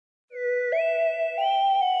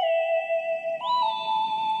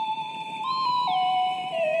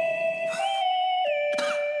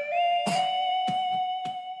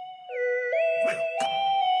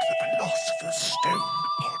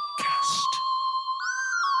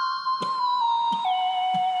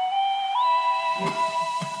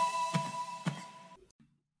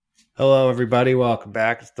Hello, everybody. Welcome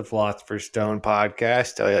back. It's the Philosopher's Stone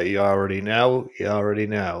podcast. You already know. You already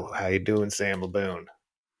know. How you doing, Sam Laboon?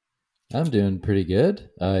 I'm doing pretty good.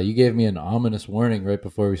 You gave me an ominous warning right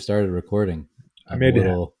before we started recording. I made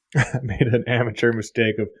an amateur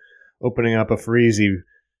mistake of opening up a freezy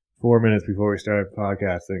 4 minutes before we started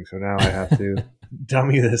podcasting. So now I have to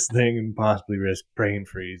dummy this thing and possibly risk brain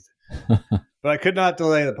freeze. But I could not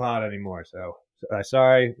delay the pod anymore. So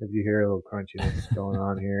sorry if you hear a little crunchiness going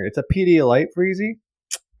on here. It's a Pedialyte freezy,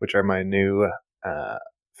 which are my new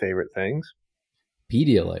favorite things.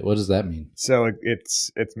 Pedialyte, what does that mean? So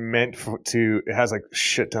it's meant to. It has like a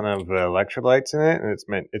shit ton of electrolytes in it,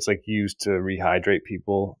 and it's like used to rehydrate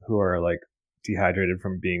people who are like dehydrated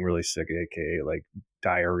from being really sick, aka like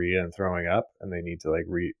diarrhea and throwing up, and they need to like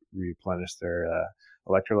replenish their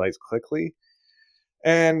electrolytes quickly.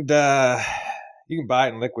 And you can buy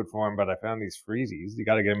it in liquid form, but I found these freezies. You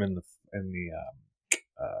got to get them in the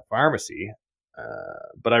pharmacy.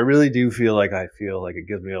 But I really do feel like it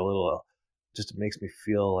gives me a little. Just makes me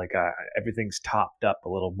feel like everything's topped up a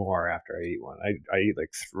little more after I eat one. I eat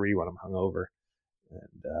like 3 when I'm hungover.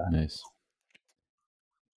 And,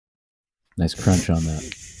 nice crunch on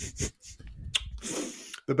that.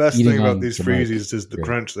 The best thing about these freezies is the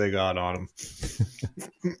crunch they got on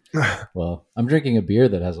them. Well, I'm drinking a beer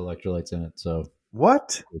that has electrolytes in it, so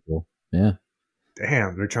what? Cool. Yeah.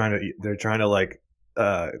 Damn, they're trying to like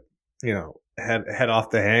head off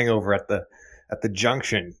the hangover at the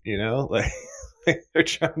junction, like they're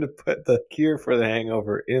trying to put the cure for the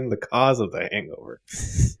hangover in the cause of the hangover.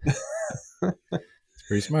 It's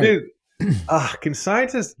pretty smart. Dude, can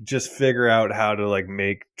scientists just figure out how to like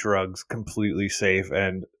make drugs completely safe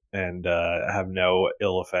and have no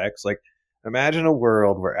ill effects? Like, imagine a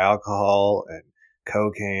world where alcohol and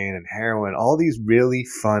cocaine and heroin, all these really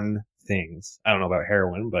fun things. I don't know about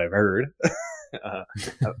heroin, but I've heard.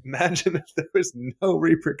 Imagine if there was no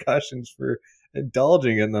repercussions for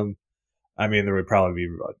indulging in them. I mean, there would probably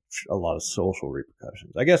be a lot of social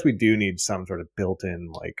repercussions. I guess we do need some sort of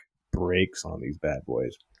built-in like brakes on these bad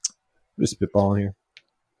boys. Just spitballing here.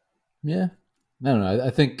 Yeah, I don't know.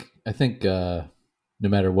 I think no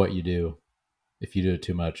matter what you do, if you do it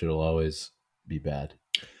too much, it'll always be bad.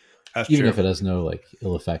 That's Even true. if it has no like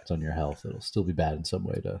ill effect on your health, it'll still be bad in some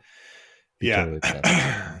way. Totally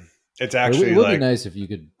it's actually it would be nice if you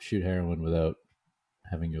could shoot heroin without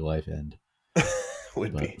having your life end.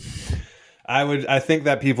 Be. I think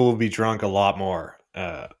that people will be drunk a lot more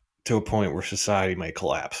to a point where society might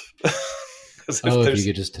collapse. If you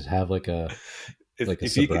could just have like a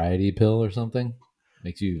sobriety pill or something,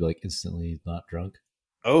 makes you like instantly not drunk.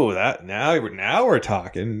 Oh, that now we're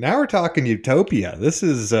talking. Now we're talking utopia. This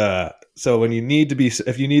is so if you need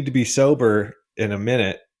to be sober in a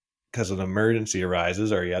minute because an emergency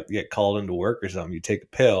arises or you get called into work or something, you take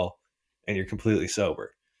a pill and you're completely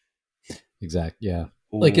sober. Exactly. Yeah.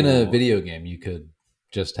 Ooh. Like in a video game, you could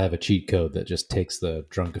just have a cheat code that just takes the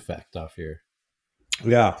drunk effect off your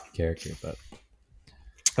character. But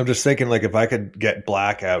I'm just thinking, like, if I could get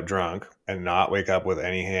blackout drunk and not wake up with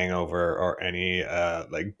any hangover or any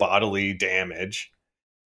like bodily damage,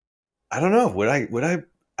 I don't know. Would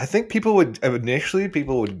I think people would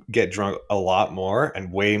get drunk a lot more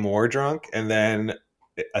and way more drunk, and then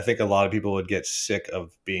I think a lot of people would get sick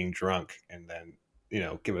of being drunk, and then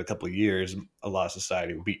give it a couple of years, a lot of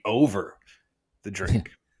society would be over the drink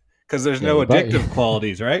because there's no addictive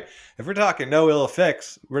qualities, right? If we're talking no ill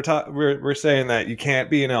effects, we're saying that you can't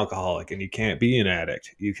be an alcoholic and you can't be an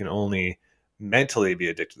addict. You can only mentally be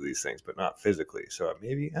addicted to these things, but not physically. So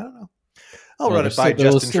maybe, I don't know. I'll run it by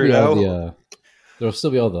Justin Trudeau. There'll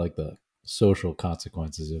still be all the social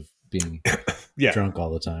consequences of being drunk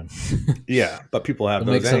all the time. Yeah, but people have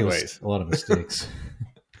those anyways. A lot of mistakes.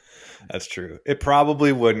 That's true. It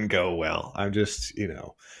probably wouldn't go well. I'm just,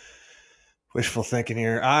 wishful thinking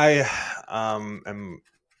here. I am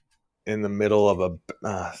in the middle of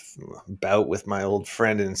a bout with my old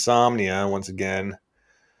friend insomnia once again.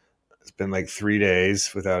 It's been like 3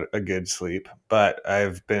 days without a good sleep, but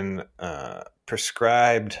I've been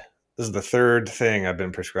prescribed. This is the third thing I've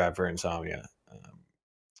been prescribed for insomnia.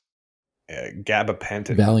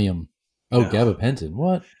 Gabapentin. Valium. Oh, gabapentin.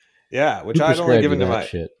 What? Yeah, which I'd only given to my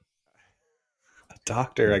shit.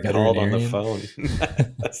 Doctor. I called on the phone.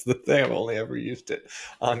 That's the thing. I've only ever used it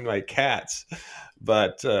on my cats.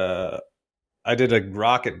 But I did a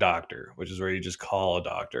rocket doctor, which is where you just call a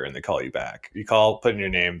doctor and they call you back. You put in your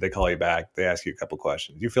name, they call you back. They ask you a couple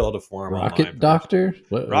questions. You fill out a form. Rocket doctor?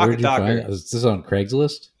 Rocket doctor. Is this on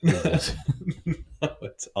Craigslist? No,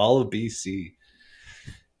 it's all of BC.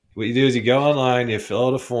 What you do is you go online, you fill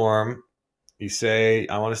out a form, You say,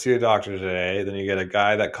 I want to see a doctor today. Then you get a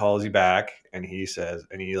guy that calls you back and he says,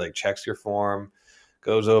 and he like checks your form,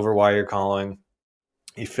 goes over why you're calling.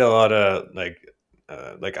 You fill out a like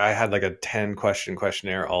I had like a 10-question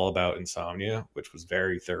questionnaire all about insomnia, which was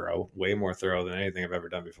very thorough, way more thorough than anything I've ever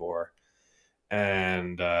done before.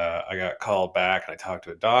 And I got called back and I talked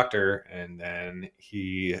to a doctor, and then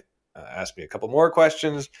he asked me a couple more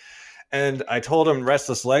questions, and I told him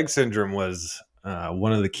restless leg syndrome was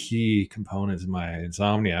one of the key components of my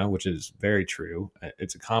insomnia, which is very true.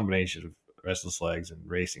 It's a combination of restless legs and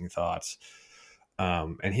racing thoughts.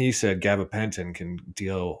 And he said gabapentin can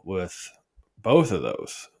deal with both of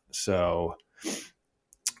those. So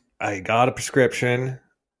I got a prescription.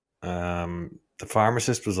 The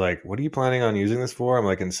pharmacist was like, "What are you planning on using this for?" I'm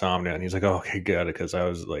like, "Insomnia." And he's like, "Oh, okay, good." Because I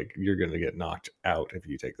was like, "You're going to get knocked out if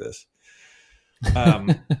you take this." So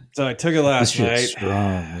I took it This last shit's night. strong,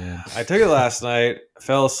 man. I took it last night,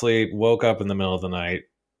 fell asleep, woke up in the middle of the night.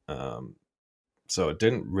 So it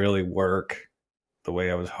didn't really work the way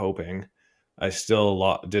I was hoping. I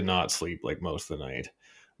still did not sleep like most of the night,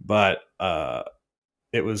 but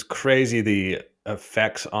it was crazy the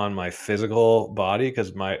effects on my physical body,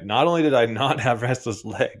 because my not only did I not have restless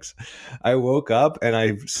legs, I woke up and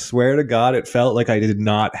I swear to God, it felt like I did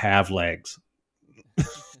not have legs.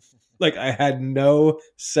 Like I had no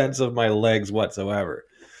sense of my legs whatsoever.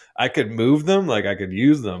 I could move them, like I could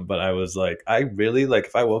use them, but I was like, I really like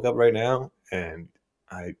if I woke up right now and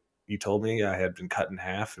I you told me I had been cut in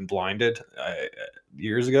half and blinded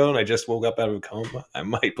years ago, and I just woke up out of a coma, I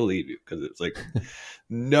might believe you, because it's like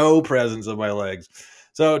no presence of my legs.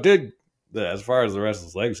 So it did. As far as the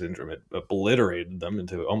restless leg syndrome, it obliterated them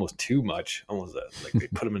into almost too much, almost like they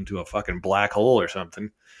put them into a fucking black hole or something.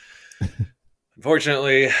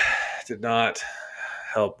 Unfortunately, did not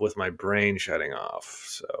help with my brain shutting off.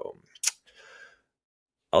 So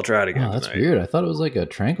I'll try it again Oh, that's tonight. weird. I thought it was like a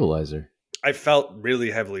tranquilizer. I felt really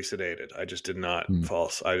heavily sedated. I just did not Hmm. fall.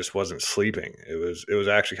 I just wasn't sleeping. It was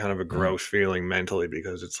actually kind of a Oh. gross feeling mentally,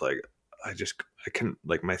 because it's like I couldn't,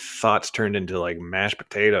 like, my thoughts turned into like mashed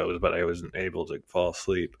potatoes, but I wasn't able to fall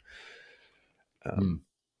asleep. Hmm. Um,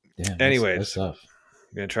 Damn, that's anyways, tough.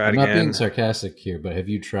 I'm gonna try it I'm not being again. sarcastic here, but have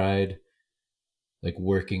you tried like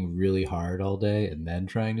working really hard all day and then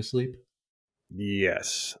trying to sleep?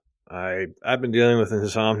 Yes. I've been dealing with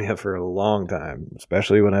insomnia for a long time,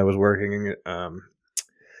 especially when I was working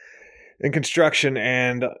in construction,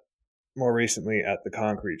 and more recently at the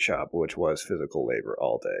concrete shop, which was physical labor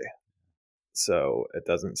all day. So it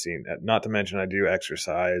doesn't seem, not to mention I do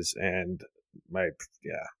exercise, and my,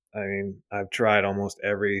 yeah, I mean, I've tried almost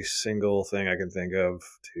every single thing I can think of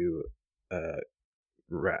to, uh,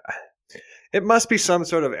 it must be some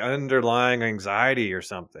sort of underlying anxiety or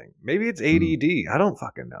something. Maybe it's Hmm. ADD. I don't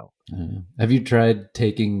fucking know. Have you tried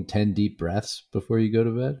taking 10 deep breaths before you go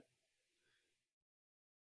to bed?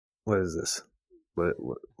 What is this?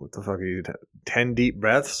 What the fuck are you? 10 deep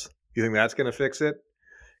breaths? You think that's going to fix it?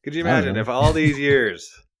 Could you I don't imagine know. if all these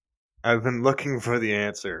years I've been looking for the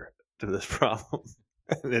answer to this problem,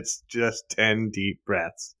 and it's just 10 deep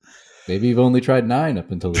breaths? Maybe you've only tried 9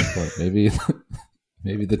 up until this point. Maybe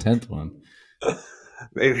maybe the 10th one.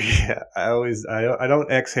 Maybe, yeah. I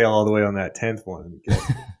don't exhale all the way on that 10th one.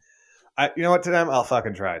 You know what? Today I'll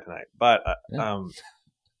fucking try it tonight. But Yeah.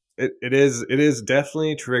 it is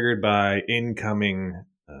definitely triggered by incoming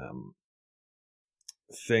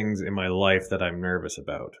things in my life that I'm nervous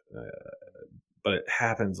about. But it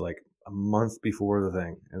happens like a month before the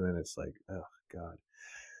thing, and then it's like, oh god.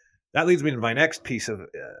 That leads me to my next piece of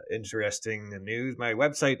interesting news. My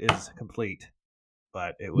website is complete,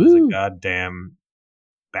 but it was a Woo. goddamn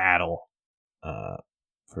battle uh,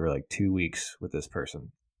 for like 2 weeks with this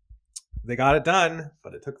person. They got it done,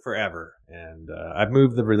 but it took forever, and I've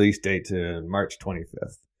moved the release date to March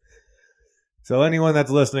 25th. So anyone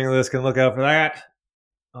that's listening to this can look out for that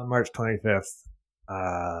on March 25th.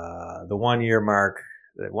 The 1 year mark,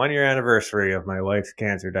 the 1 year anniversary of my wife's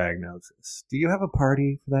cancer diagnosis. Do you have a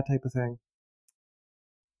party for that type of thing?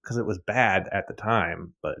 Because it was bad at the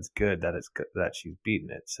time, but it's good that that she's beaten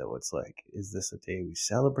it. So it's like, is this a day we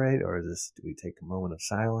celebrate, or do we take a moment of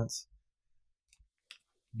silence?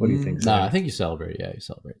 What do you think, Nah, I Sam? think you celebrate. Yeah, you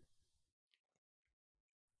celebrate.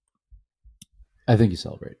 I think you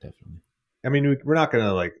celebrate, definitely. I mean, we're not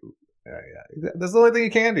gonna like. Yeah, that's the only thing you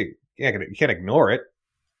can do. You can't ignore it.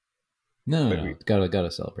 No, no, But no. we, Gotta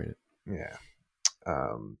celebrate it. yeah.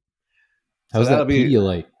 Um, so How's that'll that be.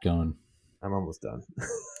 Pedialyte going? I'm almost done.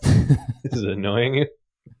 Is it annoying you?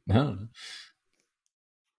 No.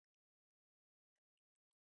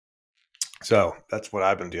 So that's what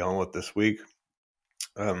I've been dealing with this week.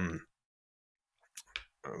 Um,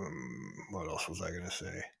 What else was I going to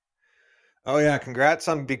say? Oh yeah, congrats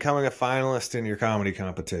on becoming a finalist in your comedy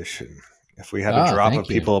competition. If we had a drop of Thank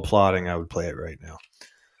you. people applauding, I would play it right now.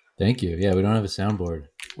 Thank you. Yeah, we don't have a soundboard.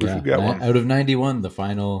 We should get one. Out of 91, the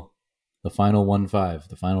final 1-5,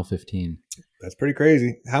 the final 15. That's pretty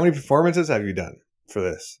crazy. How many performances have you done for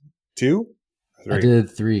this? 2? 3? I did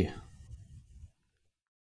 3.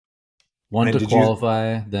 One and to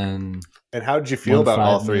qualify, then. And how did you feel about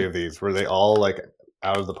all 3 of these? Were they all like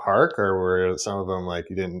out of the park, or were some of them like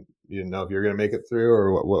you didn't know if you were going to make it through,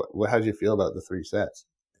 or what? How did you feel about the 3 sets?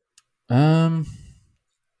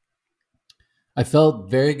 I felt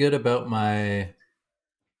very good about my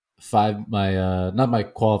not my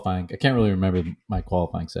qualifying. I can't really remember my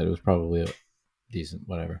qualifying set. It was probably a decent,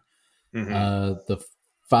 whatever. Mm-hmm. The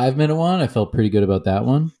 5-minute one, I felt pretty good about that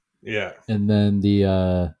one. Yeah. And then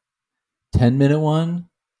the 10-minute one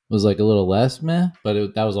was like a little less meh,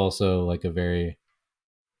 but that was also like a very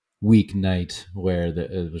weak night where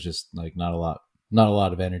it was just like not a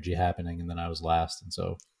lot of energy happening, and then I was last, and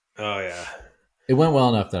so. Oh yeah. It went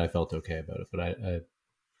well enough that I felt okay about it, but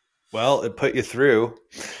well, it put you through.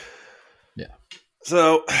 Yeah.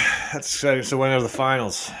 So that's exciting. So when are the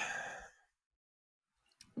finals?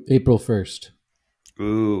 April 1st.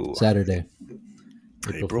 Ooh. Saturday.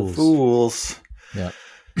 April Fools. Yeah.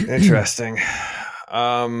 Interesting.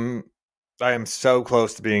 I am so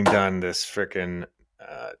close to being done this freaking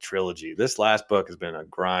trilogy. This last book has been a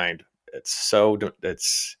grind. It's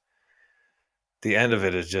the end of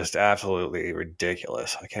it is just absolutely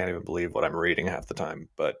ridiculous. I can't even believe what I'm reading half the time.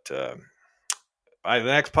 But by the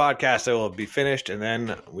next podcast, it will be finished, and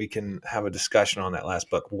then we can have a discussion on that last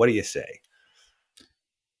book. What do you say?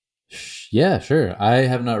 Yeah, sure. I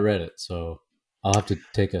have not read it, so I'll have to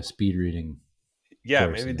take a speed reading. Yeah,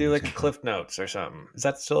 maybe do like a Cliff Notes or something. Is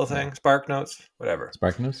that still a thing? Yeah. Spark Notes? Whatever.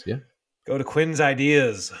 Spark Notes, yeah. Go to Quinn's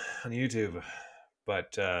Ideas on YouTube.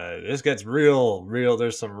 But this gets real.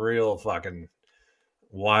 There's some real fucking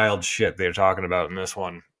wild shit they're talking about in this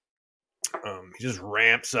one. He just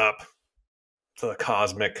ramps up to the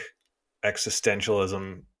cosmic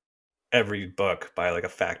existentialism every book by like a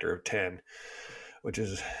factor of 10, which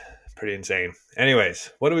is pretty insane.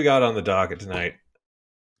 Anyways, what do we got on the docket tonight?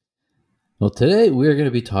 Well, today we're going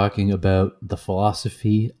to be talking about the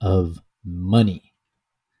philosophy of money.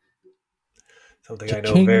 Something I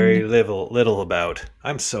know very little about.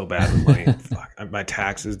 I'm so bad with money. Fuck, my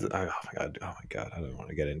taxes. Oh my god. I don't want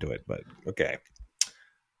to get into it, but okay.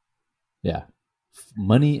 Yeah,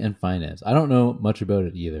 money and finance. I don't know much about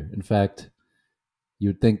it either. In fact, you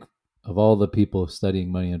would think of all the people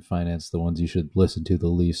studying money and finance, the ones you should listen to the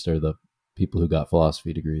least are the people who got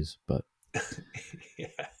philosophy degrees. But yeah.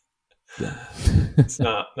 It's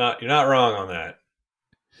not. You're not wrong on that.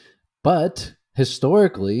 But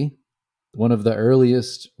historically, one of the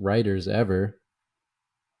earliest writers ever,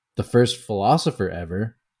 the first philosopher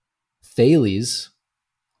ever, Thales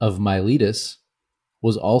of Miletus,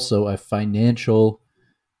 was also a financial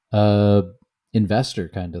investor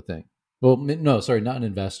kind of thing. Well, no, sorry, not an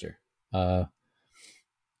investor.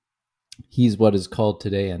 He's what is called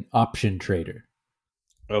today an option trader.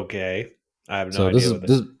 Okay. I have no idea what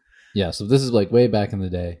this. Yeah, so this is like way back in the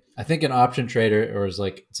day. I think an option trader, or it's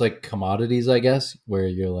like commodities, I guess, where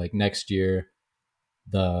you're like next year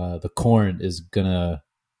the corn is gonna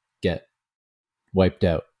get wiped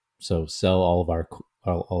out. So sell all of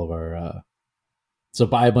our so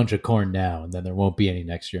buy a bunch of corn now, and then there won't be any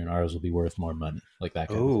next year, and ours will be worth more money, like that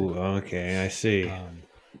kind of thing. Oh, okay, I see.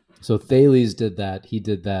 So Thales did that. He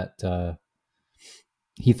did that.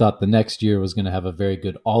 He thought the next year was going to have a very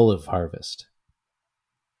good olive harvest.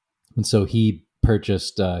 And so he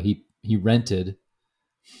purchased, he rented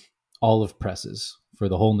olive presses for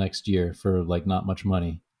the whole next year for like not much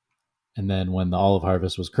money. And then when the olive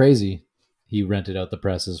harvest was crazy, he rented out the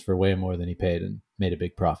presses for way more than he paid and made a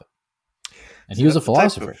big profit. And he was a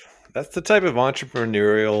philosopher. That's the type of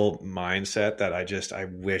entrepreneurial mindset that I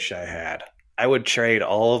wish I had. I would trade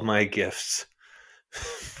all of my gifts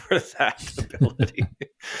for that ability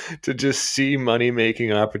to just see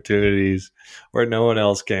money-making opportunities where no one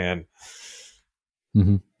else can.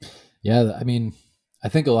 Mm-hmm. Yeah, I mean, I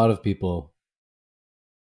think a lot of people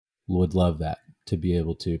would love that, to be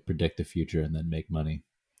able to predict the future and then make money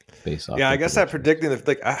based off. Yeah, I guess that predicting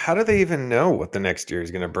how do they even know what the next year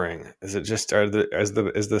is going to bring? Is it just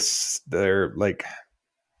they're like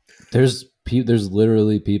there's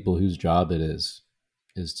literally people whose job it is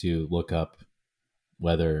to look up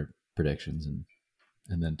weather predictions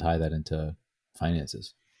and then tie that into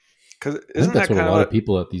finances. Because that's what a lot of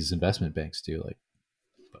people at these investment banks do. Like,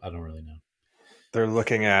 I don't really know. They're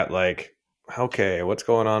looking at like, okay, what's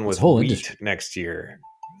going on with wheat next year?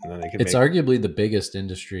 and then they can It's make. arguably the biggest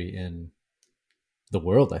industry in the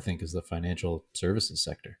world, I think, is the financial services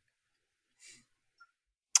sector,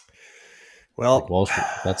 like Well, Wall Street.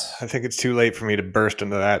 I That's, think it's too late for me to burst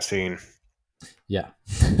into that scene. yeah.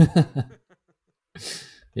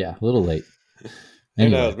 Yeah, a little late. Who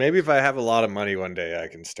knows? Anyway, Maybe if I have a lot of money one day, I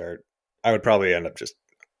can start. I would probably end up just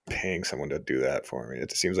paying someone to do that for me.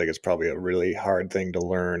 It seems like it's probably a really hard thing to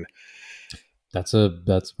learn.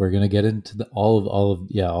 we're going to get into all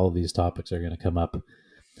of these topics are going to come up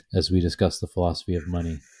as we discuss the philosophy of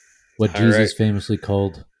money. What All right. Jesus famously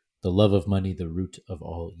called the love of money, the root of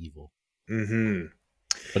all evil. Mm-hmm.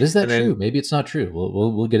 But is And that true? then Maybe it's not true.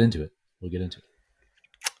 We'll get into it. We'll get into it.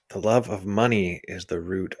 the love of money is the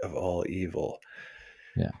root of all evil.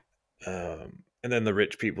 Yeah. And then the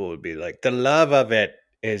rich people would be like, the love of it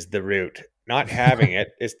is the root. Not having it,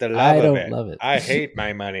 it's the love I of don't it. love it. I hate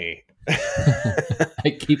my money.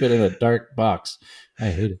 I keep it in a dark box. I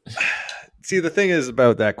hate it. See, the thing is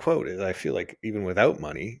about that quote is I feel like even without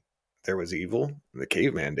money, there was evil. In the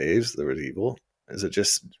caveman days, there was evil. Is it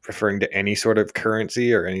just referring to any sort of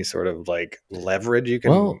currency or any sort of like leverage you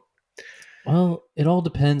can? Well, it all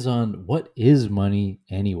depends on what is money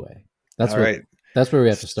anyway. That's All what right. that's where we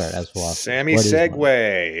have to start as philosophers. Sammy What is money?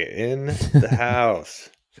 Segway in the house.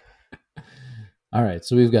 All right,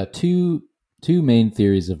 so we've got two main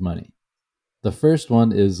theories of money. The first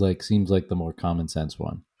one is seems like the more common sense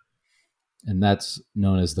one, and that's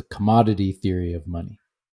known as the commodity theory of money.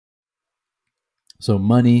 So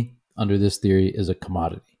money under this theory is a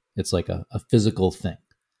commodity. It's like a physical thing,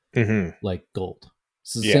 Mm-hmm. like gold.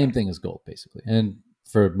 It's the Yeah. same thing as gold, basically. And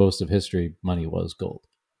for most of history, money was gold.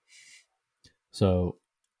 So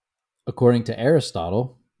according to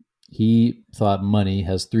Aristotle, he thought money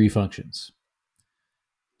has three functions.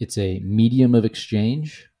 It's a medium of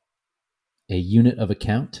exchange, a unit of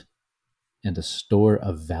account, and a store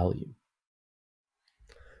of value.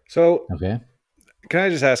 So, Okay. can I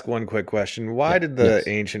just ask one quick question? Why Yeah. did the Yes.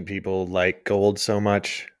 ancient people like gold so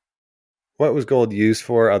much? What was gold used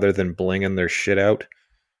for other than blinging their shit out?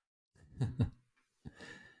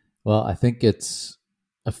 Well, I think it's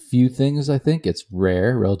a few things. I think it's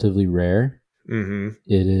rare, relatively rare. Mm-hmm.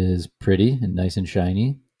 It is pretty and nice and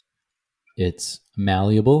shiny. It's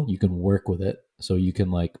malleable. You can work with it. So you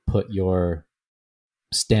can put your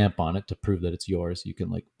stamp on it to prove that it's yours. You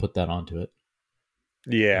can put that onto it.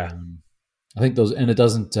 Yeah. I think those, and it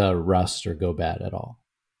doesn't rust or go bad at all.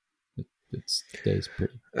 It stays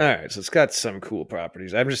pretty. All right, so it's got some cool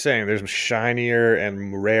properties. I'm just saying there's shinier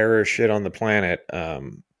and rarer shit on the planet,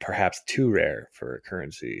 perhaps too rare for a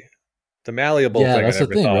currency. The malleable Yeah, thing I that's the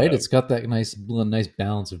never thing, thought right? of. It's got that nice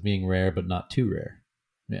balance of being rare but not too rare.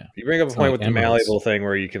 Yeah, You bring up a it's not point like with the emeralds. malleable thing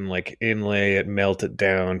where you can inlay it, melt it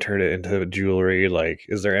down, turn it into jewelry. Like,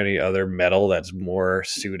 is there any other metal that's more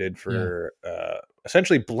suited Yeah, for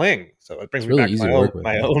essentially bling? So it brings it's me really back to easy to work with.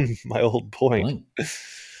 my Yeah, own my old point. bling.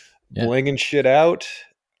 Yeah. Blinging shit out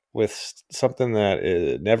with something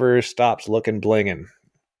that never stops looking blinging.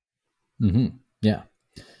 Yeah.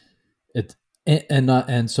 It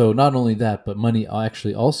and so not only that, but money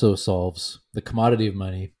actually also solves the commodity of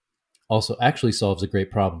money. Also, actually solves a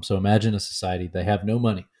great problem. So imagine a society they have no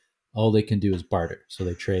money. All they can do is barter. So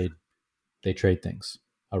they trade. They trade things.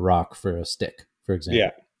 A rock for a stick, for Yeah.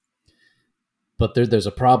 example. But there's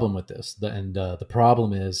a problem with this, and the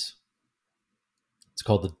problem is it's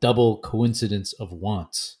called the double coincidence of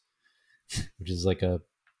wants, which is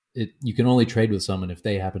you can only trade with someone if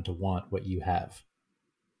they happen to want what you have.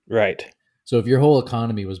 Right. So if your whole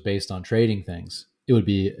economy was based on trading things, it would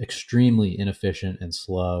be extremely inefficient and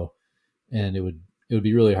slow, and it would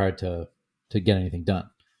be really hard to get anything done.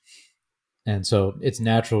 And so it's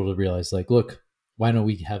natural to realize look, why don't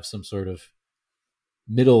we have some sort of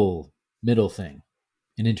middle thing,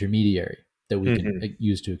 an intermediary that we can Hmm.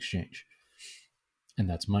 use to exchange, and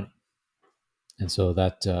that's money. And so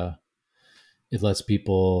that it lets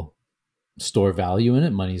people store value in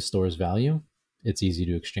it. Money stores value. It's easy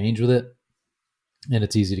to exchange with it, and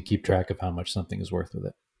it's easy to keep track of how much something is worth with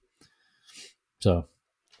it. So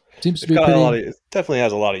it seems to It's be got a lot pretty. of. It definitely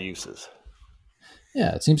has a lot of uses.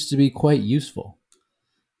 Yeah, it seems to be quite useful,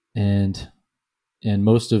 and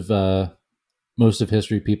most of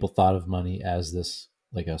history, people thought of money as this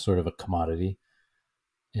a sort of a commodity,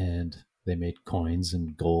 and they made coins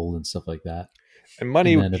and gold and stuff like that. And And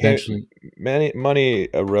money then came, eventually, money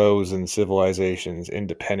arose in civilizations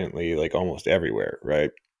independently, like almost everywhere,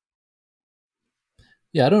 right?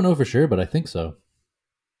 yeah, I don't know for sure, but I think so.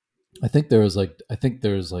 I think there was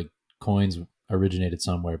coins originated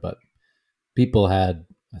somewhere, but people had,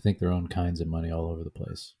 I think, their own kinds of money all over the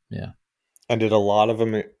place. Yeah. And did a lot of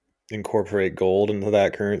them incorporate gold into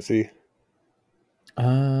that currency?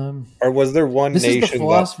 Um, Or was there one this is the nation that?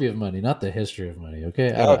 philosophy of money, not the history of money.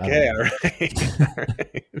 Okay, I don't Okay, know. all right, all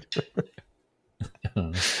right. I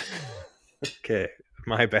don't Okay,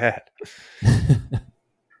 my bad. know.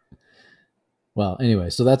 Well, anyway,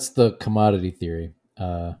 so that's the commodity theory,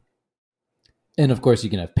 and of course you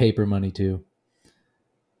can have paper money too,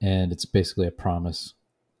 and it's basically a promise.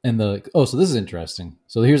 And so this is interesting.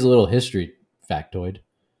 So here's a little history factoid.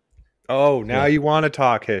 Oh, now The you want to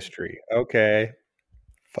talk history? Okay,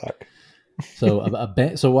 fuck. So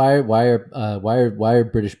so why are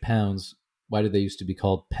British pounds, why did they used to be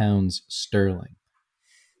called pounds sterling?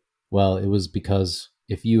 Well, it was because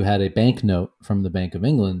if you had a banknote from the Bank of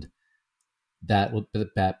England,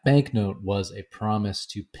 that banknote was a promise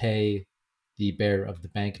to pay the bearer of the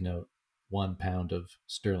banknote 1 pound of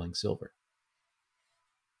sterling silver.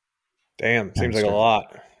 Damn, seems Pound like a sterling.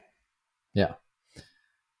 lot. Yeah.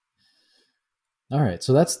 All right.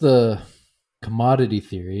 So that's the commodity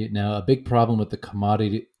theory. Now, a big problem with the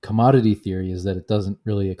commodity theory is that it doesn't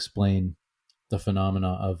really explain the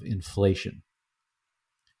phenomena of inflation.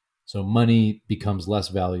 So money becomes less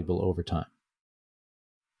valuable over time.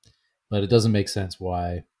 But it doesn't make sense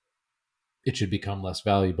why it should become less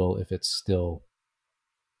valuable if it's still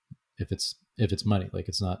if it's money. Like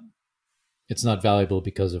it's not valuable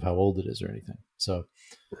because of how old it is or anything. So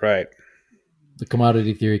Right. the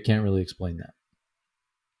commodity theory can't really explain that.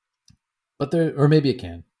 But or maybe it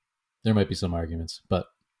can. There might be some arguments, but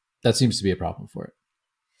that seems to be a problem for it.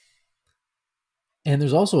 And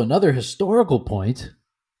there's also another historical point.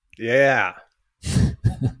 Yeah.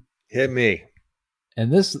 Hit me.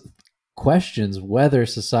 And this questions whether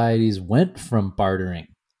societies went from bartering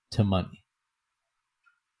to money.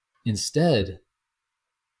 Instead,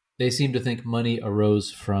 they seem to think money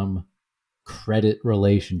arose from credit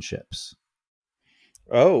relationships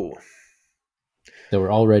Oh. that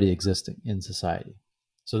were already existing in society.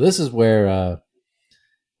 So this is where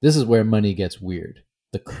money gets weird.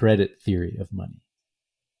 The credit theory of money.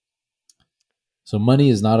 So money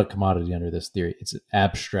is not a commodity under this theory. It's an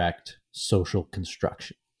abstract social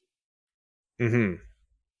construction. Mm-hmm.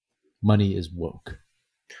 Money is woke.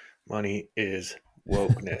 Money is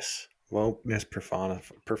wokeness. Wokeness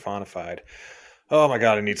personified. Oh my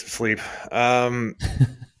god, I need some sleep. Um,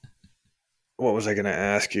 what was I going to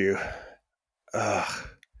ask you? Ugh.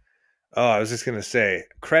 Oh, I was just going to say,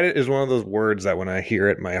 credit is one of those words that when I hear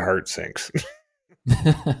it, my heart sinks.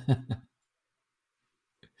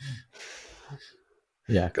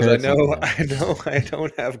 Yeah, Because I credit's know, a yeah. I know, I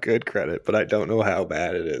don't have good credit, but I don't know how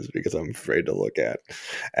bad it is because I'm afraid to look at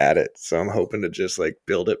it. So I'm hoping to just like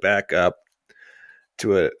build it back up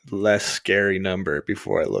to a less scary number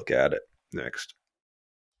before I look at it next.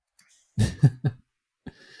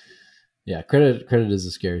 Yeah, credit is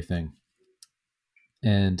a scary thing.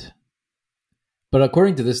 And but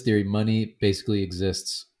according to this theory, money basically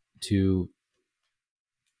exists to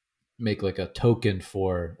make like a token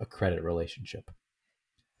for a credit relationship.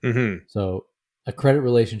 Mm-hmm. So a credit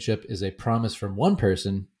relationship is a promise from one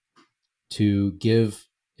person to give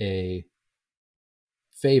a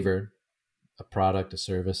favor, a product, a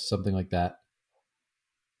service, something like that,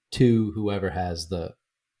 to whoever has the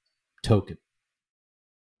token.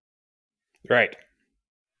 Right.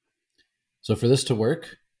 So for this to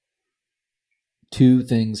work, two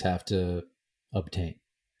things have to obtain.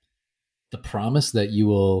 The promise that you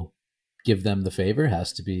will give them the favor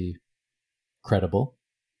has to be credible.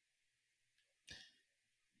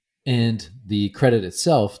 And the credit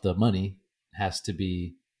itself, the money, has to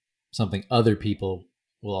be something other people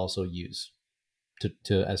will also use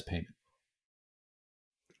to as payment.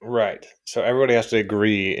 Right. So everybody has to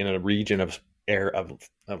agree in a region of air of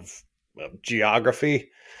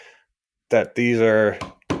geography that these are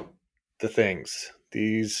the things.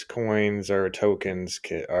 These coins or tokens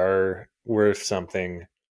are worth something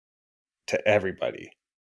to everybody.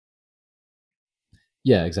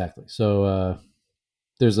 Yeah, exactly. So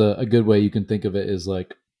there's a good way you can think of it is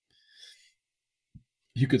like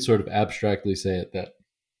you could sort of abstractly say it that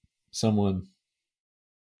someone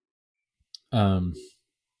um,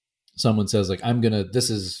 someone says like this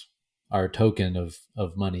is our token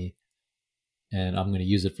of money and I'm gonna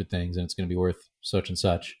use it for things and it's gonna be worth such and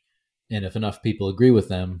such. And if enough people agree with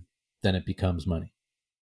them, then it becomes money.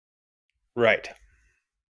 Right.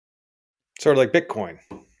 Sort of like Bitcoin.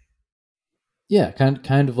 Yeah,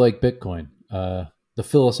 kind of like Bitcoin. The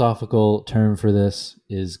philosophical term for this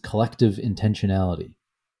is collective intentionality.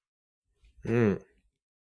 Mm.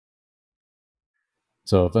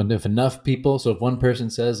 So if enough people, so if one person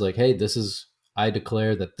says like, "Hey, I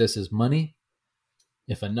declare that this is money,"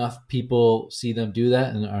 if enough people see them do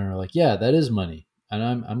that and are like, yeah, that is money, and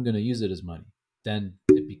I'm going to use it as money, then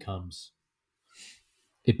it becomes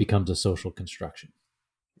a social construction.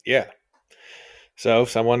 Yeah. So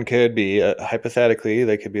someone could be hypothetically,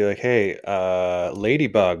 they could be like, "Hey,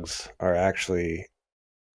 ladybugs are actually.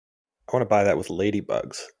 I want to buy that with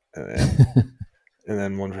ladybugs." And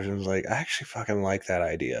then one person's like, "I actually fucking like that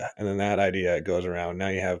idea." And then that idea goes around. Now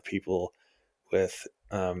you have people with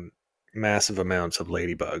massive amounts of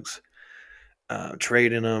ladybugs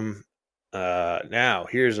trading them. Now,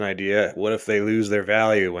 here's an idea. What if they lose their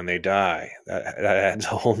value when they die? That adds a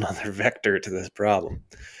whole nother vector to this problem.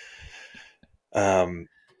 Um,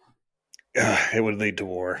 it would lead to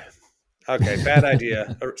war. Okay, bad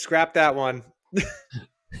idea. Scrap that one.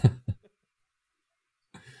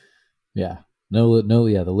 Yeah. No, no,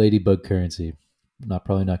 yeah, the ladybug currency,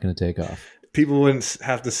 probably not going to take off. People wouldn't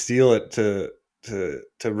have to steal it to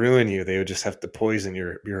ruin you. They would just have to poison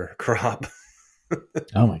your crop.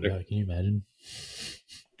 Oh my god, can you imagine?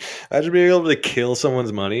 Imagine being able to kill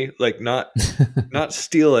someone's money, like not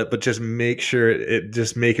steal it, but just make sure it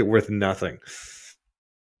just make it worth nothing.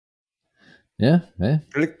 Yeah, yeah,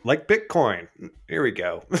 Like Bitcoin. Here we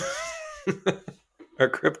go. Or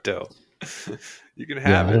crypto. You can yeah.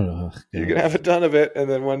 have I it. don't know. Oh, You god. can have a ton of it, and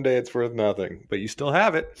then one day it's worth nothing, but you still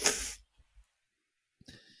have it.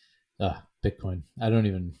 Bitcoin. I don't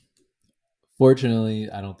even. Fortunately,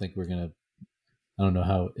 I don't think we're gonna. I don't know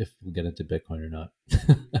how if we'll get into Bitcoin or not. It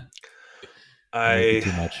might be I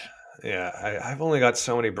too much. yeah, I've only got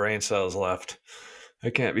so many brain cells left. I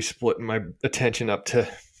can't be splitting my attention up to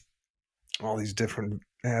all these different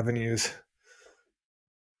avenues.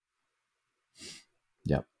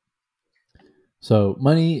 Yeah. So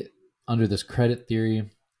money under this credit theory,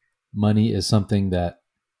 money is something that,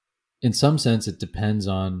 in some sense, it depends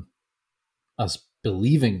on us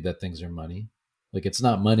believing that things are money. Like it's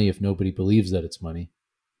not money if nobody believes that it's money.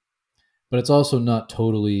 But it's also not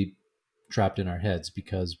totally trapped in our heads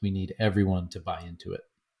because we need everyone to buy into it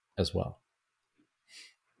as well.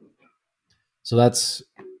 So that's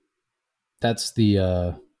the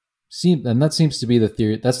and that seems to be the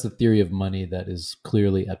theory. That's the theory of money that is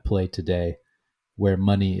clearly at play today, where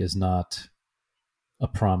money is not a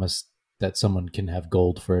promise that someone can have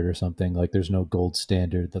gold for it or something. Like there's no gold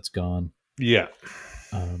standard that's gone. Yeah,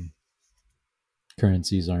 Um,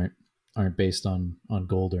 Currencies aren't based on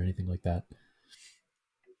gold or anything like that.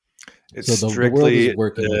 it's So the world is strictly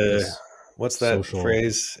working with this what's that social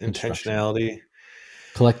phrase? construction, Intentionality,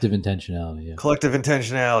 collective intentionality. Yeah. collective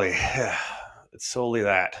intentionality. Yeah, it's solely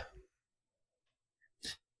that.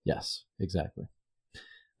 Yes, exactly.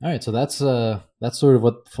 All right, so that's sort of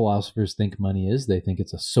what philosophers think money is. They think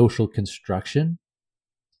it's a social construction,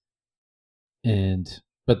 and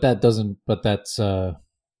but that doesn't. But that's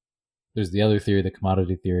there's the other theory, the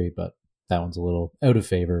commodity theory, but that one's a little out of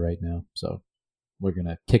favor right now. So we're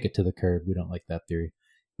gonna kick it to the curb. We don't like that theory.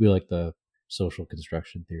 We like the social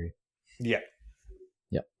construction theory. Yeah,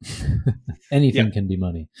 Yep. yeah. Anything can be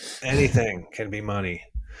money Anything can be money.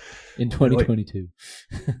 in Like, 2022.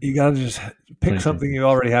 you gotta just pick something 2023. you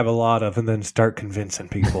already have a lot of, and then start convincing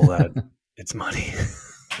people that it's money.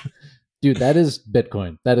 Dude, that is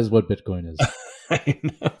Bitcoin. That is what Bitcoin is. I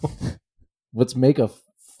know. Let's make a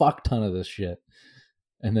fuck ton of this shit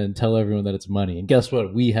and then tell everyone that it's money. And guess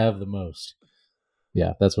what? We have the most.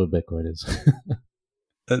 Yeah, that's what Bitcoin is.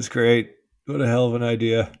 That's great. What a hell of an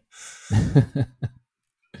idea.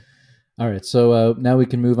 All right, so now we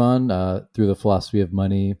can move on through the philosophy of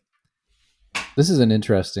money. This is an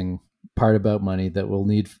interesting part about money that we'll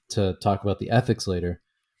need to talk about the ethics later,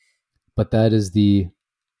 but that is the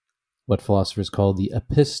what philosophers call the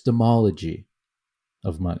epistemology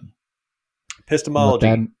of money. And what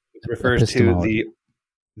that Epistemology refers to epistemology,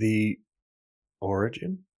 the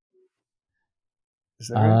origin. Is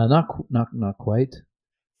that right? not quite.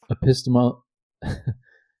 Epistemol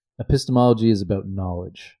Epistemology is about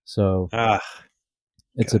knowledge. So Ah,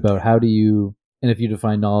 it's God about damn. how do you, and if you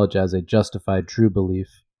define knowledge as a justified true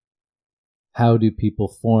belief, how do people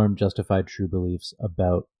form justified true beliefs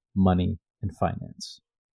about money and finance?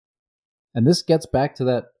 And this gets back to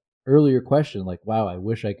that earlier question like, wow, I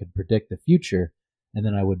wish I could predict the future and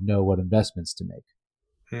then I would know what investments to make.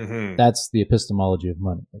 Mm-hmm. That's the epistemology of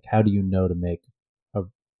money. Like, how do you know a,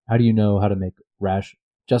 how do you know how to make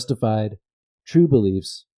justified, true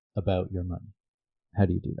beliefs about your money? How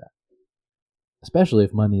do you do that? Especially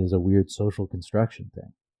if money is a weird social construction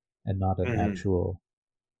thing and not an Mm-hmm. actual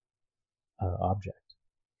object.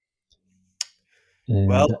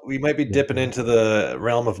 Well, And we might be yeah, dipping into the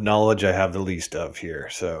realm of knowledge I have the least of here,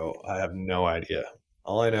 so I have no idea.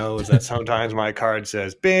 All I know is that sometimes my card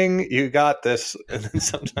says, "Bing, you got this," and then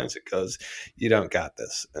sometimes it goes, "You don't got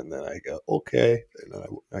this," and then I go, "Okay," and then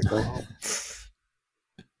I go home.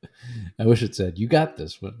 I wish it said, "You got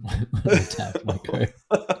this" when I tap my card.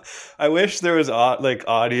 I wish there was like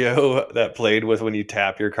audio that played with when you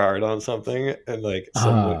tap your card on something, and like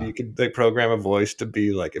someone you Ah, could like program a voice to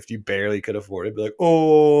be like, if you barely could afford it, be like,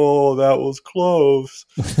 "Oh, that was close."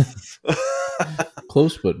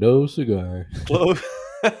 close but no cigar. Close.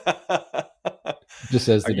 Just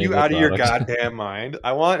says Are the name you of the out of your product. goddamn mind?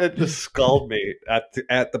 I want it to scold me at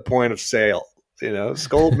the point of sale.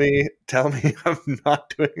 Scold me. Tell me I'm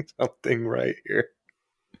not doing something right here.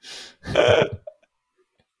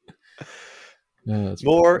 No, that's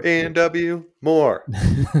More pretty good. A&W. More.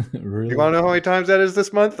 You Really? want to know how many times that is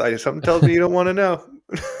this month? Something tells me you don't want to know.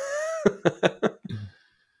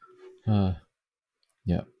 Uh,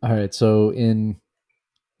 yeah. All right. So in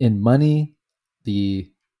money,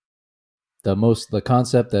 the the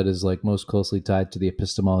concept that is like most closely tied to the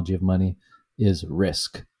epistemology of money is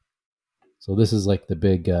risk. So this is like the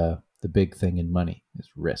big thing in money is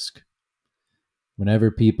risk. Whenever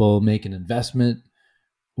people make an investment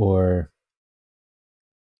or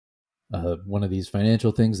one of these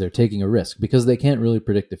financial things, they're taking a risk because they can't really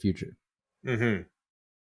predict the future. Hmm.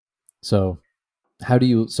 So how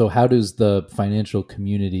does the financial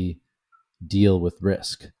community deal with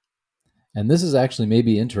risk? And this is actually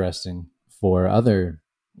maybe interesting for other,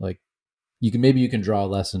 like, you can draw a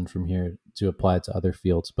lesson from here to apply it to other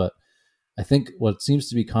fields. But I think what seems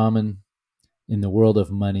to be common in the world of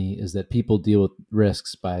money is that people deal with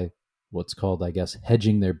risks by what's called, I guess,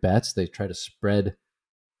 hedging their bets. They try to spread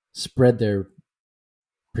their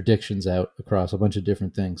predictions out across a bunch of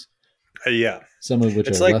different things, Yeah, some of which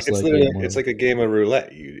it's are like less it's likely literally and it's more. like a game of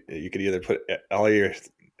roulette. You could either put all your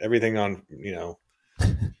everything on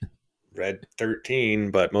red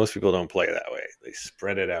 13, but most people don't play that way. They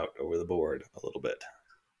spread it out over the board a little bit.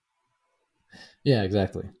 Yeah,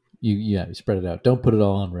 exactly. You spread it out. Don't put it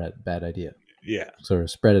all on red. Bad idea. Yeah, Sort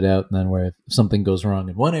of spread it out, and then where if something goes wrong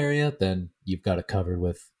in one area, then you've got it covered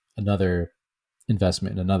with another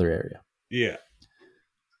investment in another area. yeah.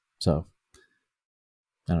 So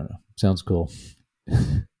I don't know. Sounds cool.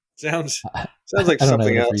 Sounds I, sounds like I don't have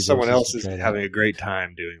something enough else. Someone resources to else is try that. having a great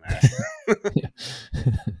time doing that.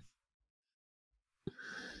 Yeah.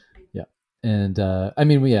 Yeah. And I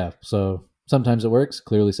mean, yeah. So sometimes it works.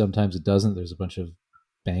 Clearly, sometimes it doesn't. There's a bunch of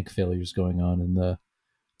bank failures going on in the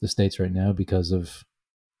states right now because of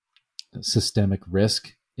systemic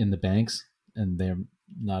risk in the banks, and they're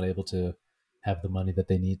not able to have the money that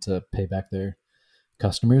they need to pay back their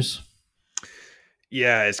customers.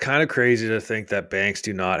 Yeah, it's kind of crazy to think that banks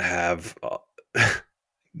do not have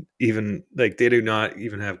even like they do not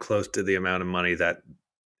even have close to the amount of money that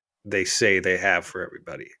they say they have for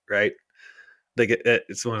everybody, right? Like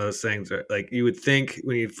it's one of those things where, like, you would think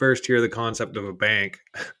when you first hear the concept of a bank,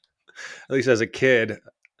 at least as a kid,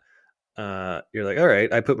 you're like, all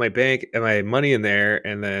right, I put my bank and my money in there,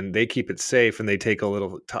 and then they keep it safe, and they take a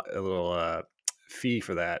little fee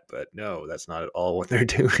for that. But no, that's not at all what they're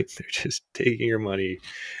doing. They're just taking your money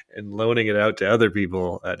and loaning it out to other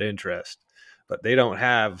people at interest. But they don't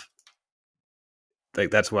have, like,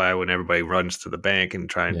 that's why when everybody runs to the bank and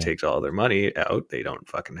try and Yeah. takes all their money out, they don't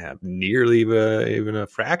fucking have nearly even a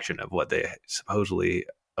fraction of what they supposedly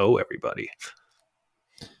owe everybody.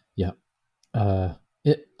 Yeah.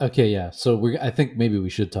 Okay. Yeah. So I think maybe we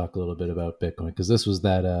should talk a little bit about Bitcoin because this was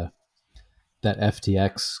that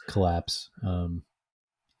FTX collapse.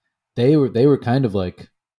 They were kind of like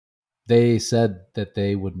they said that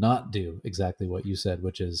they would not do exactly what you said,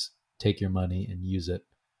 which is take your money and use it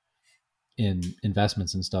in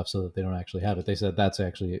investments and stuff so that they don't actually have it. They said that's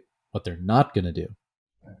actually what they're not going to do.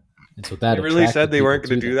 And so that They really said attracted they people weren't going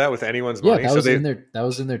to to do them. that with anyone's Yeah, money. So they, that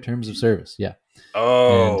was in their terms of service. Yeah. And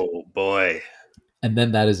oh boy, and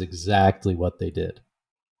then that is exactly what they did.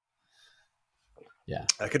 Yeah.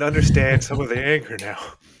 I can understand some of the anger now.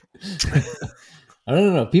 I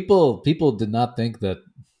don't know. People did not think that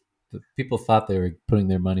people thought they were putting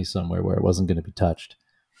their money somewhere where it wasn't going to be touched.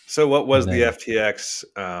 So what And was the then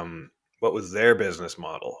FTX? What was their business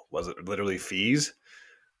model? Was it literally fees?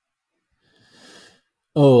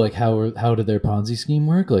 oh, like how did their Ponzi scheme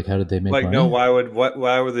work? Like how did they make Like, no, money? how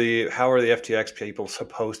are the FTX people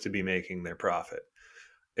supposed to be making their profit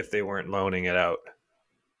if they weren't loaning it out?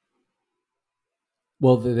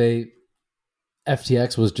 Well, they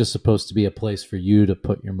FTX was just supposed to be a place for you to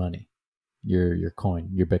put your money, your coin,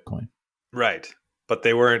 your Bitcoin. Right. But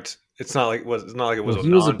they weren't, it's not like it was Well, a he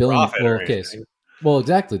was a billion. non-profit Well, or okay, anything. well,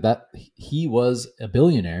 exactly that he was a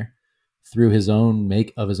billionaire through his own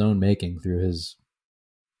make of his own making through his.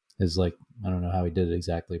 His like, I don't know how he did it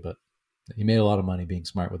exactly, but he made a lot of money being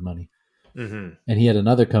smart with money. Hmm. And he had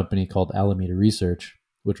another company called Alameda Research,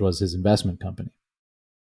 which was his investment company.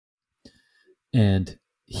 And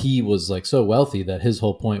he was like so wealthy that his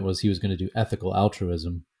whole point was he was going to do ethical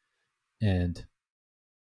altruism and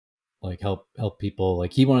like help people.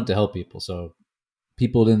 Like he wanted to help people, so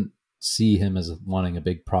people didn't see him as wanting a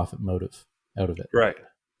big profit motive out of it. Right.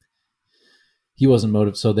 He wasn't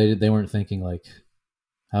motive, so they weren't thinking like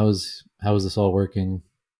how is this all working?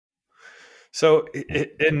 So,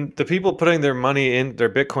 and the people putting their money in their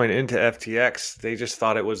Bitcoin into FTX, they just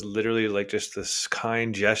thought it was literally like just this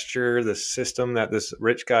kind gesture, this system that this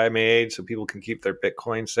rich guy made so people can keep their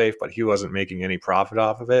Bitcoin safe, but he wasn't making any profit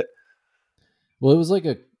off of it. Well, it was like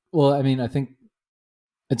a well, I mean, I think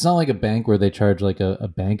it's not like a bank where they charge like a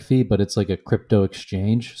bank fee, but it's like a crypto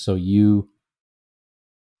exchange. So you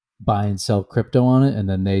buy and sell crypto on it, and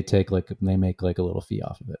then they make like a little fee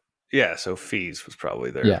off of it. Yeah, so fees was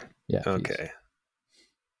probably there. Yeah, yeah, fees. Okay.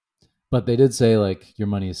 But they did say like your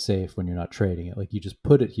money is safe when you're not trading it. Like you just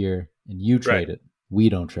put it here and you Right. trade it. We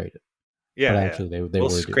don't trade it. But Yeah, yeah. actually, they We'll were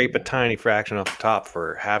doing scrape a that. tiny fraction off the top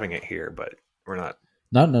for having it here, but we're not.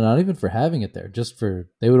 Not even for having it there. Just for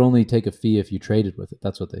they would only take a fee if you traded with it.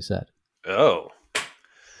 That's what they said. Oh,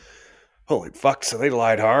 holy fuck! So they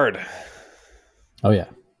lied hard. Oh yeah,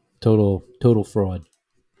 total fraud.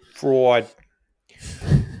 Fraud.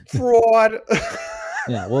 Fraud.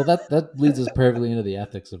 Yeah, well that leads us perfectly into the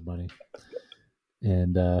ethics of money,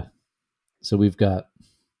 and so we've got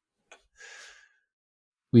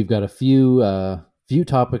a few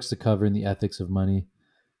topics to cover in the ethics of money,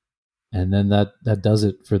 and then that does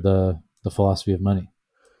it for the philosophy of money.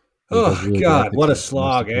 Because Oh really the God, ethics what a is the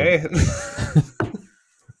most slog, important eh? thing.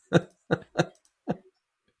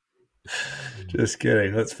 Just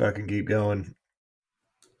kidding. Let's fucking keep going.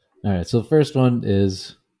 All right, so the first one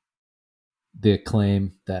is the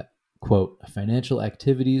claim that quote financial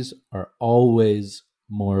activities are always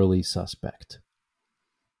morally suspect.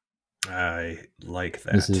 I like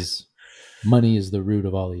This that. is money is the root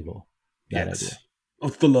of all evil. That idea. Yes. Oh,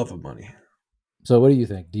 the love of money. So what do you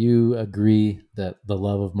think? Do you agree that the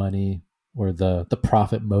love of money or the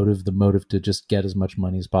profit motive, the motive to just get as much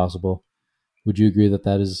money as possible, would you agree that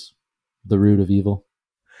that is the root of evil?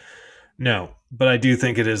 No, but I do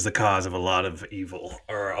think it is the cause of a lot of evil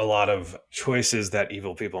or a lot of choices that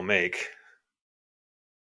evil people make.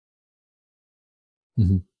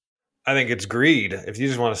 Mm-hmm. I think it's greed. If you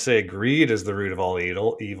just want to say greed is the root of all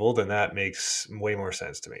evil, then that makes way more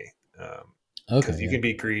sense to me. Okay, Because you yeah. can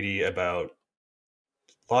be greedy about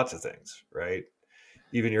lots of things, right?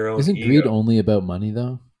 Even your own Isn't greed ego. only about money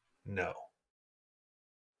though? No,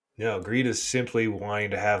 no, greed is simply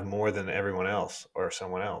wanting to have more than everyone else or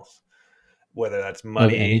someone else, whether that's Of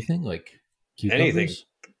money, anything like anything. cucumbers?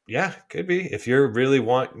 Yeah, could be. If you really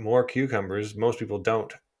want more cucumbers, most people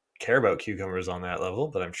don't care about cucumbers on that level,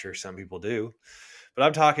 but I'm sure some people do. But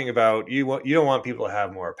I'm talking about you don't want people to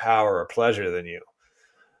have more power or pleasure than you.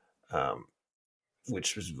 Um,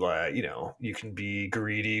 which was why you can be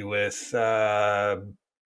greedy with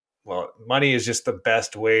well, money is just the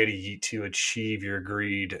best way to achieve your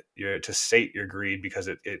greed, to sate your greed because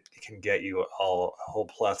it can get you a whole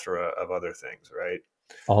plethora of other things, right?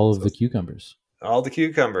 All of So the cucumbers. all the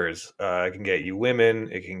cucumbers. It can get you women.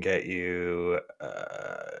 It can get you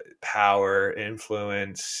power,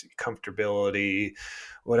 influence, comfortability,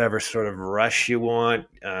 whatever sort of rush you want,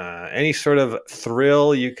 any sort of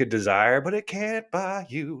thrill you could desire. But it can't buy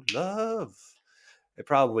you love. It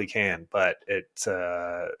probably can, but it's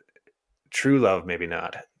true love, maybe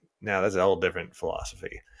not. Now that's a whole different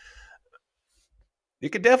philosophy. You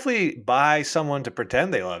could definitely buy someone to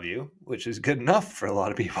pretend they love you, which is good enough for a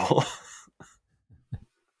lot of people.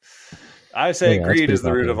 I Oh say yeah, that's greed pretty is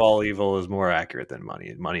the root of popular. all evil is more accurate than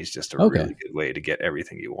money. Money's just a Okay. really good way to get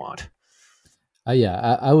everything you want. Yeah,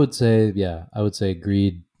 I would say I would say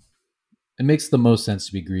greed. It makes the most sense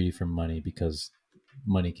to be greedy for money because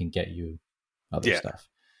money can get you other Yeah, stuff.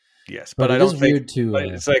 yes, but But I it is don't think. weird to But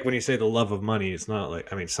it's like when you say the love of money, it's not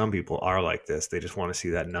like, I mean, some people are like this. They just want to see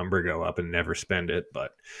that number go up and never spend it.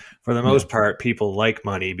 But for the yeah. most part, people like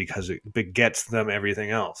money because it begets them everything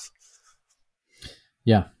else.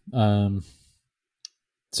 Yeah.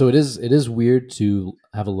 So it is weird to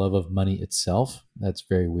have a love of money itself. That's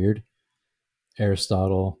very weird.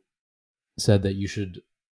 Aristotle said that you should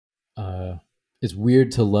uh it's weird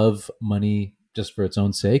to love money just for its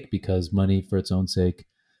own sake because money for its own sake,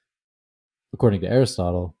 according to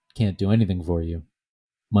Aristotle, can't do anything for you.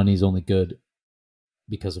 Money's only good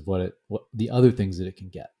because of what the other things that it can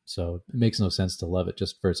get. So it makes no sense to love it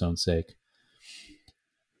just for its own sake.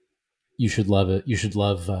 you should love it. You should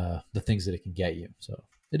love the things that it can get you. So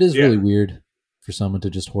it is Yeah. really weird for someone to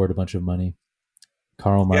just hoard a bunch of money.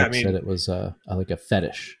 Karl Yeah. I Marx said mean, it was like a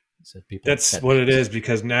fetish. He said people have that's what it fetishes. is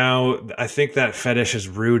because now I think that fetish is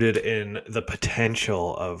rooted in the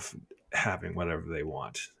potential of having whatever they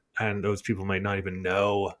want. And those people might not even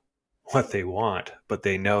know what they want, but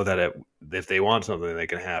they know that if they want something, they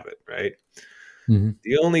can have it, right? Mm-hmm.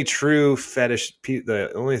 The only true fetish,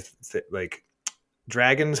 the only like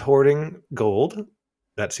dragons hoarding gold,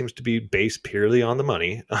 that seems to be based purely on the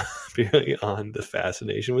money, purely on the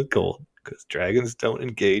fascination with gold, because dragons don't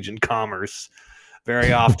engage in commerce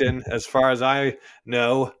very often, as far as I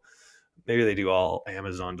know. Maybe they do all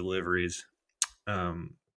Amazon deliveries,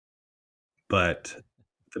 um, but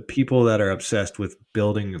the people that are obsessed with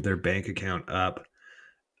building their bank account up,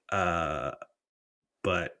 uh,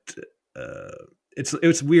 but uh,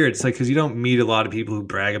 it's weird. It's like because you don't meet a lot of people who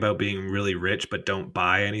brag about being really rich but don't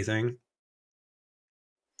buy anything.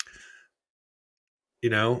 You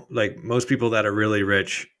know, like most people that are really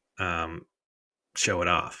rich um, show it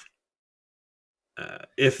off.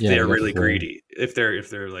 If Yeah, they're they got really flair. greedy, if they're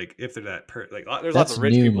that like, there's lots That's of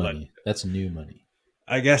rich new people that money. That's new money.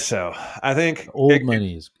 I guess so. I think Old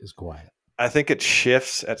money is quiet. I think it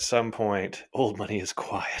shifts at some point. Old money is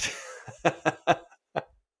quiet.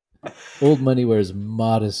 Old money wears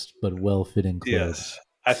modest but well-fitting Yes, clothes.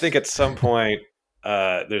 I think at some point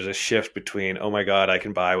there's a shift between oh my god I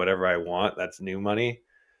can buy whatever I want, that's new money,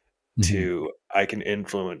 Mm-hmm. to I can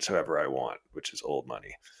influence whoever I want, which is old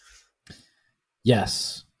money.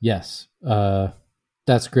 Yes, yes.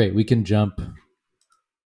 That's great. We can jump.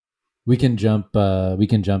 We can jump. We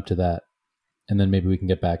can jump to that, and then maybe we can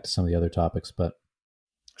get back to some of the other topics. But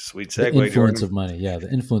Sweet the segue, influence Jordan. of money, yeah,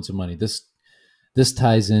 the influence of money. This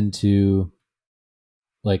ties into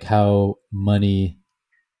like how money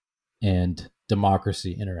and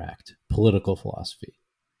democracy interact, political philosophy.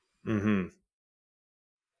 Mm-hmm.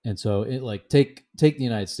 And so it like take the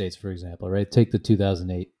United States for example, right? Take the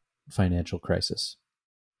 2008 financial crisis,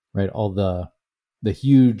 right? All the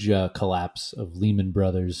huge collapse of Lehman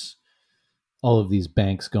Brothers, all of these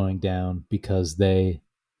banks going down because they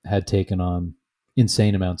had taken on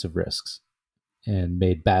insane amounts of risks and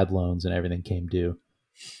made bad loans and everything came due.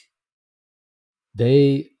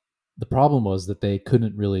 They the problem was that they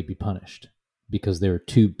couldn't really be punished because they were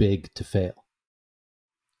too big to fail.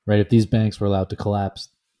 Right? If these banks were allowed to collapse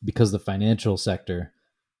because the financial sector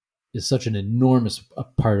is such an enormous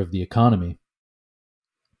part of the economy,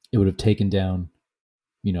 it would have taken down,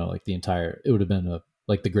 like the entire. It would have been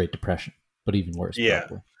like the Great Depression, but even worse, Yeah.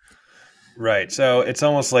 probably. Right. So it's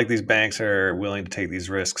almost like these banks are willing to take these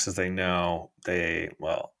risks as they know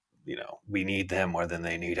we need them more than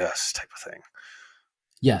they need us, type of thing.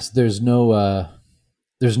 Yes, there's no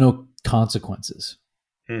consequences,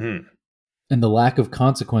 Mm-hmm. and the lack of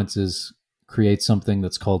consequences creates something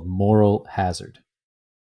that's called moral hazard.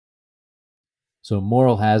 So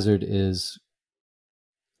moral hazard is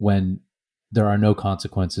when there are no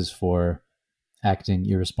consequences for acting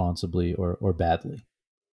irresponsibly or badly.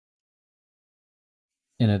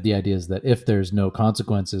 And the idea is that if there's no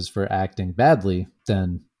consequences for acting badly,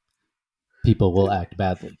 then people will act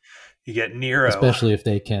badly, You get Nero. especially if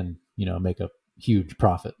they can, make a huge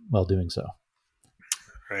profit while doing so.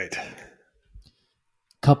 Right.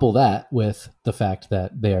 Couple that with the fact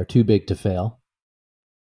that they are too big to fail,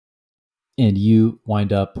 and you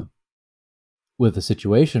wind up with a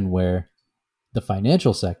situation where the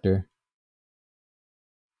financial sector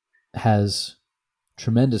has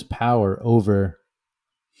tremendous power over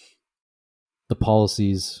the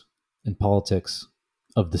policies and politics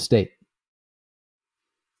of the state.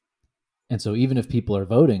 And so even if people are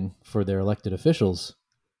voting for their elected officials,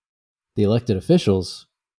 the elected officials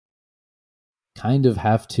kind of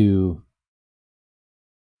have to,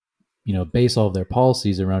 base all of their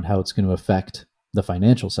policies around how it's going to affect the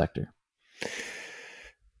financial sector.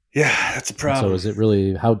 Yeah, that's a And so problem. is it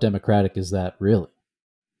really, how democratic is that really?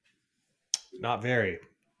 Not very.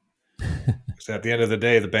 Because at the end of the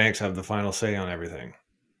day, the banks have the final say on everything.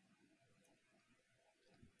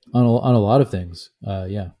 On a lot of things.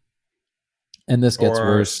 Yeah. And this gets Or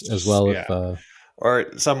worse as well if, yeah,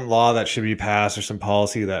 or some law that should be passed, or some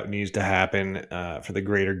policy that needs to happen for the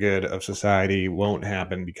greater good of society won't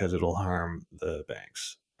happen because it'll harm the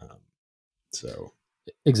banks. So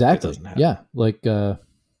it exactly. doesn't happen. Yeah. Like,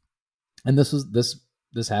 and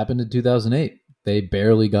this happened in 2008. They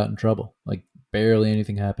barely got in trouble. Like barely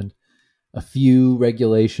anything happened. A few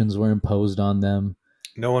regulations were imposed on them,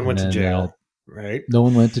 No one and went to then jail, right? no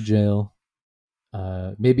one went to jail.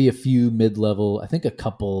 maybe a few mid-level. I think a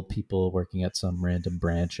couple people working at some random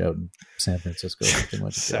branch out in San Francisco or something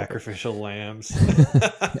went to jail. But Sacrificial lambs.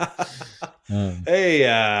 yeah. um, Hey,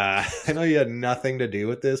 I know you had nothing to do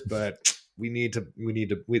with this, but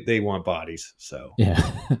they want bodies. So yeah,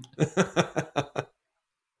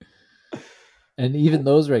 and even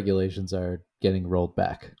those regulations are getting rolled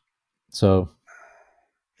back. So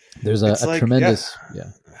there's it's a like, yeah. tremendous,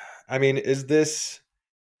 yeah, I mean, is this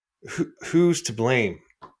who's to blame?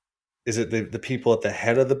 Is it the people at the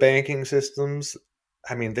head of the banking systems?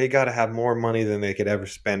 I mean, they got to have more money than they could ever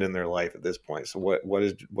spend in their life at this point. So what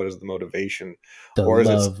is the motivation, the or is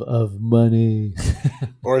it love of money.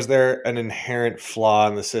 or is there an inherent flaw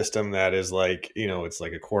in the system that is like, it's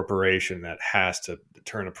like a corporation that has to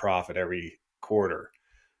turn a profit every quarter,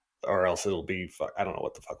 or else it'll be I don't know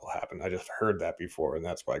what the fuck will happen. I just heard that before, and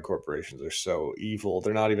that's why corporations are so evil.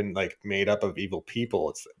 They're not even like made up of evil people.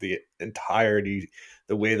 It's the entirety,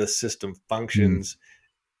 the way the system Mm, functions,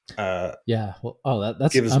 uh, yeah. Well, oh,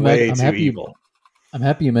 that's gives way I'm to happy. evil. I'm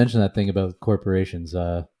happy you mentioned that thing about corporations.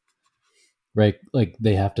 Right, like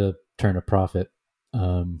they have to turn a profit.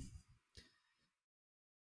 Um,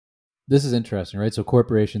 this is interesting, right? So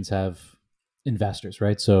corporations have investors,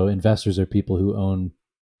 right? So investors are people who own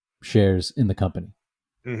shares in the company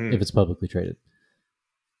if Hmm. it's publicly traded.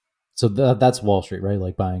 So that's Wall Street, right?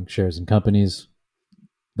 Like buying shares in companies.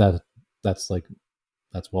 That that's like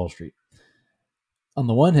that's Wall Street. On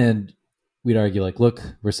the one hand, we'd argue like, look,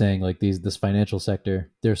 we're saying like this financial sector,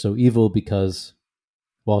 they're so evil because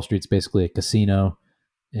Wall Street's basically a casino,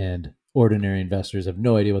 and ordinary investors have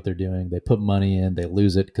no idea what they're doing. They put money in, they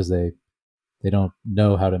lose it because they don't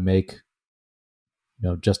know how to make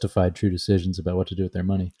justified true decisions about what to do with their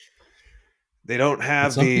money. They don't But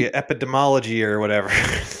have some the people epidemiology or whatever.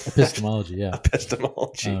 epistemology, yeah.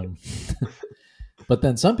 Epistemology. Um, but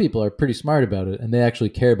then some people are pretty smart about it, and they actually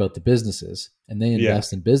care about the businesses, and they Yeah.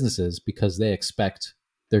 invest in businesses because they expect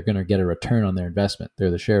they're going to get a return on their investment.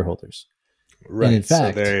 They're the shareholders, and in Right. So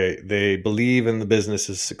fact, they believe in the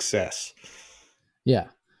business's success. yeah.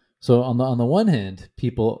 So on the one hand,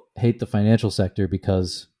 people hate the financial sector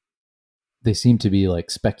because they seem to be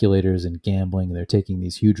like speculators and gambling, and they're taking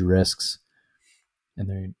these huge risks,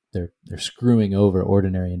 and they're screwing over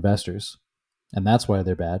ordinary investors, and that's why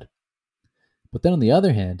they're bad. But then on the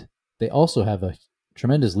other hand, they also have a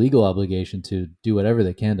tremendous legal obligation to do whatever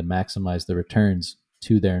they can to maximize the returns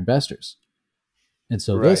to their investors. And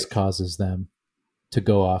so this Right. causes them to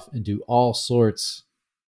go off and do all sorts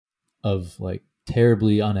of like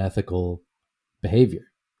terribly unethical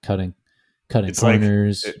behavior, cutting It's like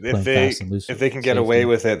corners, if playing they fast and loose if with they can get away safety.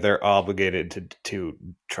 with it, they're obligated to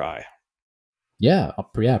try. Yeah,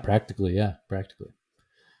 yeah, practically, yeah, practically.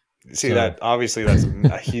 See So that obviously that's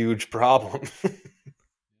a huge problem.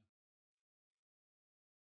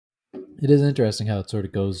 it is interesting how it sort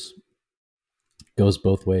of goes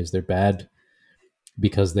both ways. They're bad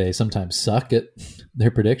because they sometimes suck at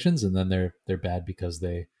their predictions, and then they're bad because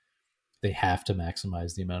they have to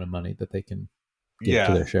maximize the amount of money that they can give to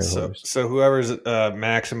Yeah. their So shareholders. so whoever's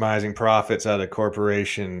maximizing profits out of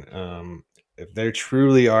corporation, if they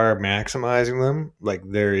truly are maximizing them, like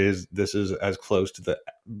this is as close to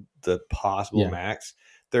the possible Yeah, max,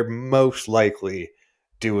 they're most likely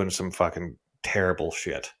doing some fucking terrible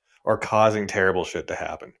shit or causing terrible shit to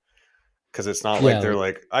happen. Because it's not like yeah, they're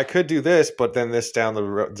like like, I could do this, but then this down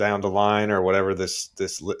the line or whatever, this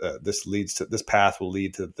leads to, this path will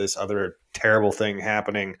lead to this other terrible thing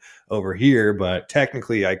happening over here, but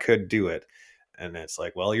technically I could do it. And it's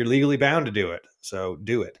like, well, you're legally bound to do it, so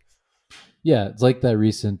do it. yeah, it's like that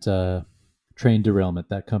recent train derailment,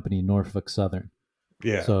 that company Norfolk Southern.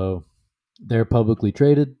 Yeah. So they're publicly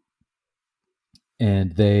traded,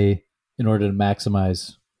 and they, in order to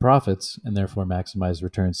maximize profits and therefore maximize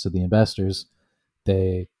returns to the investors,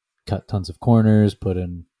 they cut tons of corners, put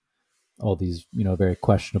in all these very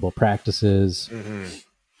questionable practices, Hmm.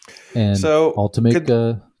 and So all could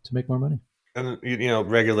to make more money. and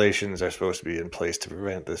regulations are supposed to be in place to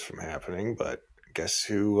prevent this from happening, but guess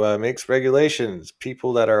who makes regulations?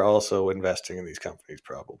 People that are also investing in these companies,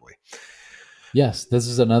 probably. Yes, this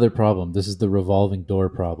is another problem. This is the revolving door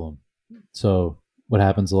problem. So what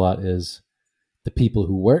happens a lot is the people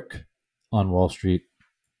who work on Wall Street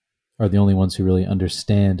are the only ones who really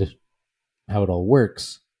understand how it all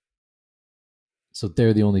works. So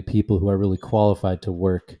they're the only people who are really qualified to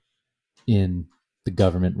work in the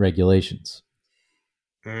government regulations.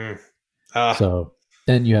 Mm. Ah, So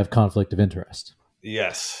then you have conflict of interest.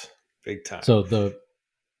 yes, big time. So the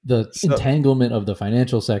So entanglement of the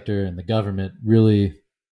financial sector and the government really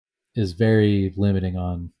is very limiting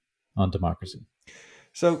on democracy.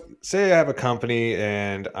 So, say I have a company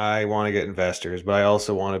and I want to get investors, but I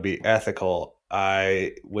also want to be ethical.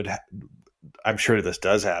 I'm sure this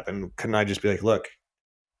does happen. Couldn't I just be like, look,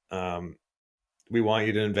 um, we want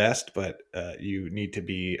you to invest, but you need to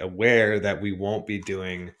be aware that we won't be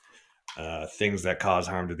doing things that cause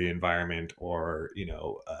harm to the environment, or we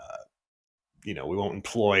won't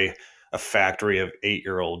employ a factory of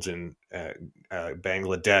 8-year-olds in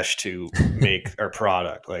Bangladesh to make our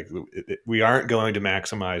product. Like we aren't going to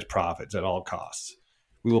maximize profits at all costs.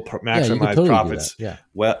 We will Yeah, you could maximize totally do that. profits Yeah.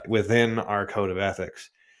 within our code of ethics.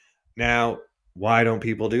 Now, why don't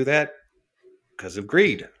people do that? Because of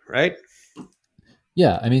greed, right?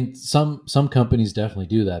 Yeah, I mean, some companies definitely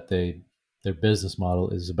do that. Their business model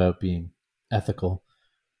is about being ethical.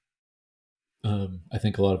 I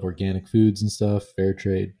think a lot of organic foods and stuff, fair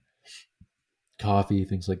trade, coffee,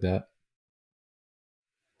 things like that.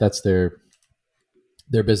 That's their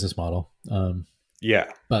business model.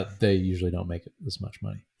 Yeah, But they usually don't make as much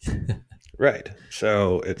money. right.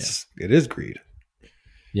 So Yeah, it is greed.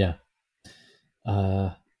 yeah.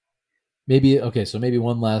 Uh, maybe okay. So maybe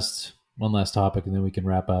one last topic, and then we can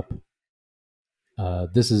wrap up.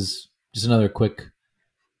 This is just another quick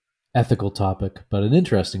ethical topic, but an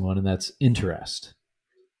interesting one, and that's interest.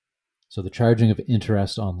 So the charging of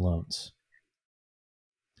interest on loans.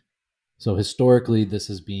 So historically, this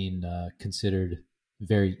has been considered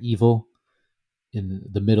very evil. In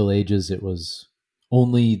the Middle Ages, it was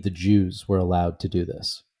only the Jews were allowed to do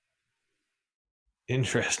this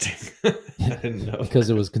Interesting. I didn't know because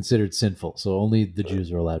it that. was considered sinful. So only the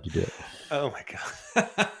Jews were allowed to do it. Oh my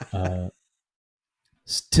god. Uh,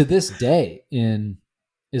 to this day, in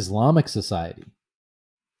Islamic society,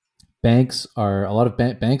 a lot of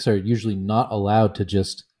banks are usually not allowed to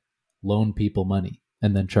just loan people money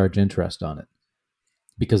and then charge interest on it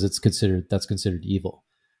because that's considered evil.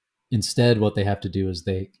 Instead, what they have to do is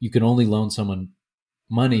you can only loan someone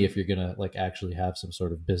money if you're gonna like actually have some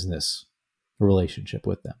sort of business relationship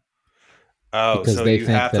with them, Oh, because so they think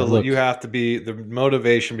that you look, have to be the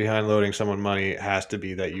motivation behind loading someone money has to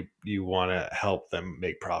be that you want to help them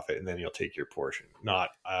make profit, and then you'll take your portion. Not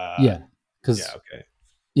yeah,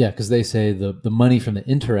 yeah, because okay. they say the money from the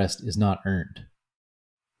interest is not earned.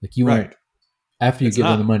 Like you won't Right. after you It's give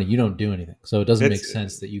them the not. money, you don't do anything. So it doesn't It's make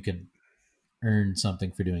sense that you can earn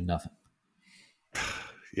something for doing nothing.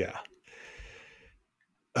 yeah.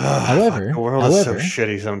 Ugh, fuck, the However, world is so however,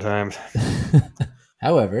 shitty sometimes.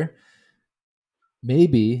 however,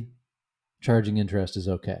 maybe charging interest is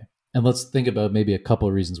okay. And let's think about maybe a couple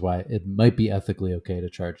of reasons why it might be ethically okay to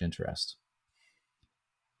charge interest.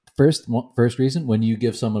 First reason, when you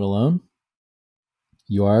give someone a loan,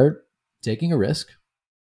 you are taking a risk.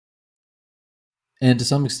 And to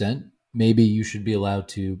some extent, maybe you should be allowed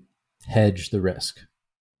to hedge the risk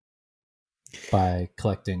by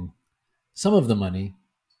collecting some of the money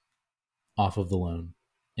off of the loan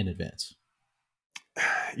in advance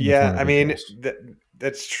in the Yeah, form I of mean interest.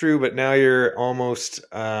 that's true, but now you're almost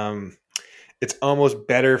it's almost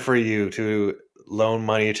better for you to loan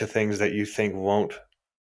money to things that you think won't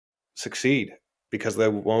succeed, because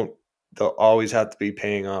they'll always have to be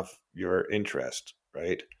paying off your interest,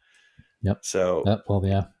 right? Yep. So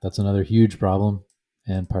Yeah, that's another huge problem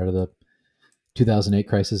and part of the 2008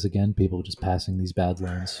 crisis again, people just passing these bad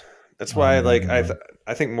loans that's on why their like new loan.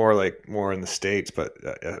 I think more in the States, but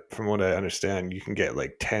from what I understand, you can get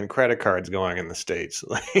like 10 credit cards going in the States.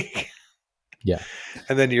 Like, Yeah,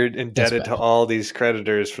 and then you're that's indebted to bad. all these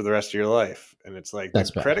creditors for the rest of your life. And it's like the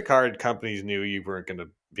That's bad. credit card companies knew you weren't going to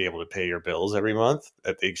be able to pay your bills every month,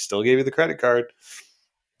 that they still gave you the credit card.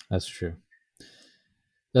 That's true.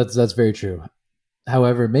 That's very true.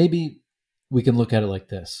 However, maybe we can look at it like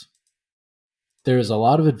this. There's a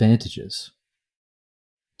lot of advantages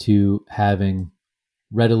to having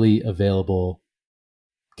readily available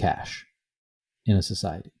cash in a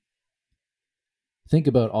society. Think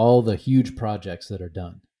about all the huge projects that are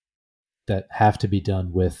done that have to be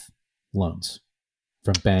done with loans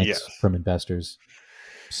from banks, Yes. from investors.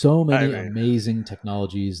 So I many mean, amazing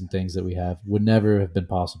technologies and things that we have would never have been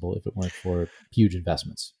possible if it weren't for huge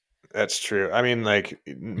investments. that's true. I mean, like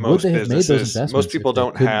And would they have made those most investments if people they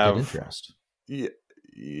don't couldn't get have. interest? Yeah,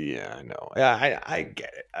 yeah, I know. Yeah, I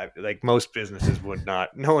get it. Like most businesses would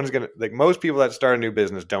not. No one's gonna like most people that start a new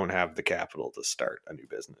business don't have the capital to start a new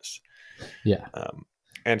business. Yeah. Um,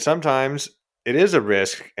 and sometimes it is a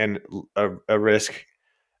risk, and a risk,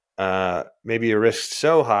 maybe a risk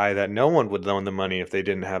so high that no one would loan the money if they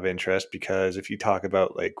didn't have interest. Because if you talk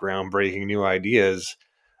about like groundbreaking new ideas,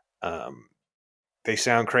 um, they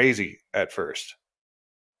sound crazy at first.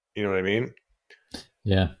 You know what I mean?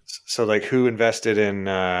 Yeah. So like who invested in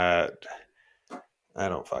I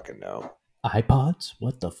don't fucking know. iPods?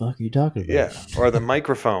 What the fuck are you talking about? Yeah, or the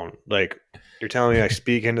microphone. Like you're telling me I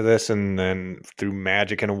speak into this, and then through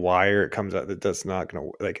magic and a wire, it comes out that that's not gonna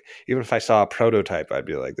like. Even if I saw a prototype, I'd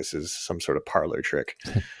be like, this is some sort of parlor trick.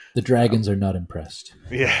 The dragons are not impressed.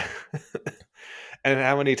 Yeah. And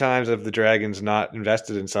how many times have the dragons not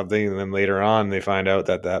invested in something, and then later on they find out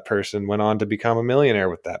that that person went on to become a millionaire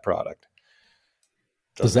with that product?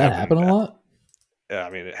 Does Doesn't that happen. happen a lot? I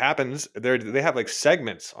mean, it happens. They have like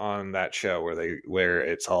segments on that show where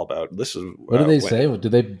it's all about this is What do they when say?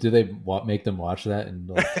 Do they make them watch that and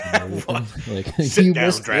like humiliate them? Like sit you down,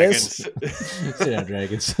 missed this. dragons. Sit down,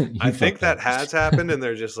 dragons. I You think fucked that up. has happened, and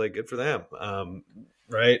they're just like good for them,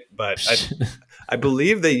 right? But I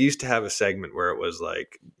believe they used to have a segment where it was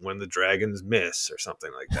like when the dragons miss or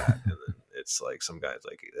something like that, and then it's like some guys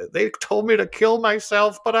like they told me to kill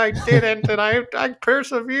myself, but I didn't, and I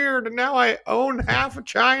persevered, and now I own half of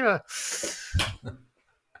China.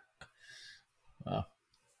 Wow.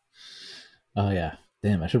 Oh yeah.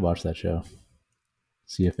 Damn, I should watch that show.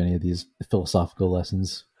 See if any of these philosophical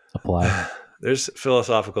lessons apply. There's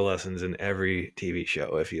philosophical lessons in every TV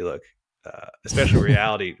show if you look, especially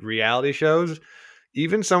reality shows.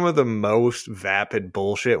 Even some of the most vapid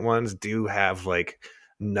bullshit ones do have like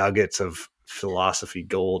nuggets of philosophy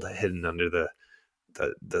gold hidden under the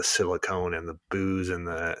silicone and the booze and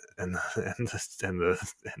the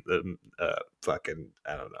fucking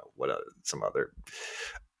I don't know what some other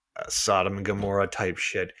Sodom and Gomorrah type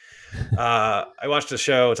shit. I watched a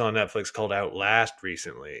show. It's on Netflix called Outlast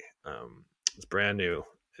recently. It's brand new.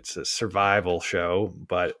 It's a survival show,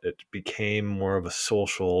 but it became more of a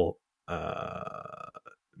social,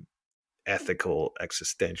 ethical,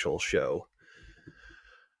 existential show.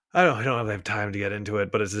 I don't have time to get into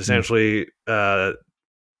it, but it's essentially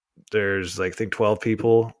there's like I think 12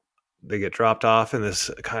 people. They get dropped off in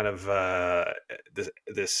this kind of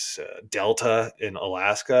this delta in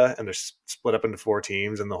Alaska, and they're split up into 4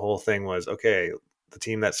 teams. And the whole thing was okay. The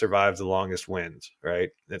team that survives the longest wins. Right?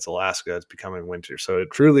 It's Alaska. It's becoming winter, so it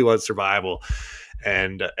truly was survival.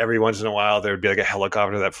 And every once in a while, there would be like a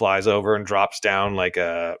helicopter that flies over and drops down like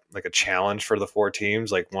a challenge for the 4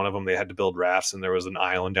 teams. Like one of them, they had to build rafts, and there was an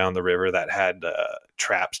island down the river that had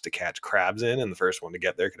traps to catch crabs in, and the first one to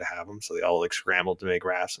get there could have them. So they all like scrambled to make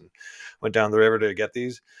rafts and went down the river to get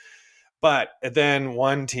these. But then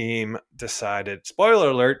one team decided,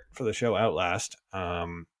 spoiler alert for the show Outlast,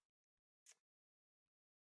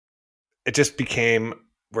 it just became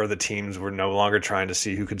where the teams were no longer trying to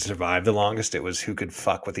see who could survive the longest. It was who could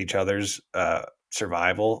fuck with each other's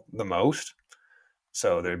survival the most.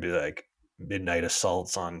 So there'd be like midnight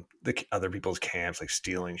assaults on the other people's camps, like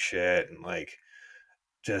stealing shit, and like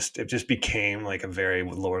it just became like a very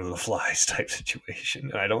Lord of the Flies type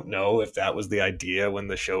situation. And I don't know if that was the idea when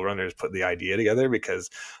the showrunners put the idea together, because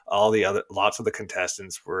lots of the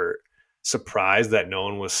contestants were surprised that no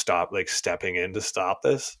one was stepping in to stop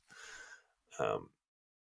this.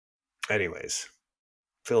 Anyways,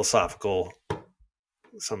 philosophical,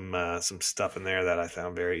 some stuff in there that I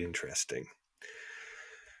found very interesting.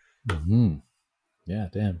 Mm-hmm. Yeah,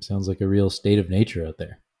 damn. Sounds like a real state of nature out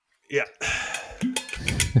there. Yeah.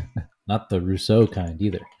 Not the Rousseau kind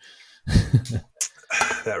either.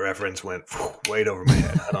 That reference went way over my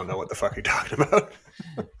head. I don't know what the fuck you're talking about.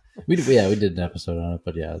 we did an episode on it,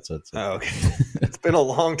 but yeah, it's Oh, okay. It's been a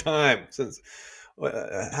long time since.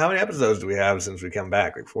 How many episodes do we have since we come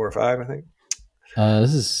back? Like 4 or 5, I think.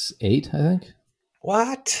 This is 8, I think.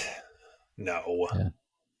 What? No. Yeah.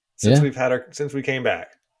 Since we came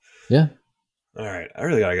back. Yeah. All right. I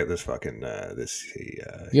really gotta get this fucking you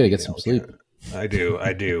gotta get some sleep. I do.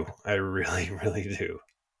 I really, really do.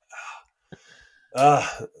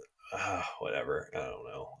 Whatever. I don't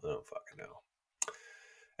know. I don't fucking know.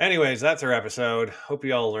 Anyways, that's our episode. Hope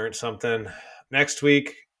you all learned something. Next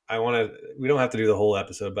week, we don't have to do the whole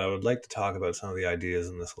episode, but I would like to talk about some of the ideas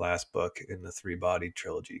in this last book in the 3-body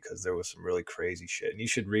trilogy, because there was some really crazy shit. And you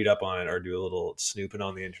should read up on it or do a little snooping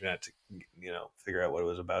on the internet to, figure out what it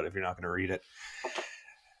was about if you're not going to read it.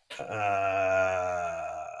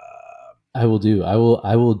 I will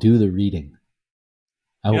do the reading.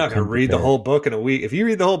 You're not going to read the whole book in a week. If you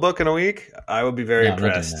read the whole book in a week, I would be very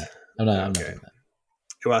impressed. I'm not doing that.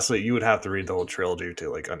 Well, so you would have to read the whole trilogy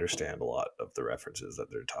to like understand a lot of the references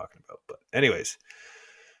that they're talking about. But anyways,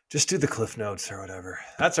 just do the cliff notes or whatever.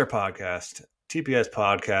 That's our podcast. TPS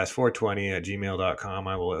podcast 420@gmail.com.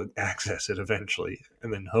 I will access it eventually.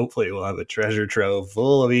 And then hopefully we'll have a treasure trove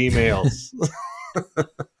full of emails.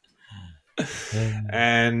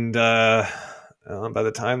 And by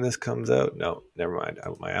the time this comes out, no, never mind.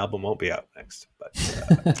 My album won't be out next. But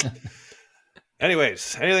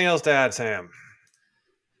anyways, anything else to add, Sam?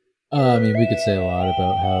 I mean, we could say a lot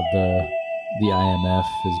about how the IMF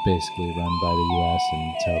is basically run by the U.S.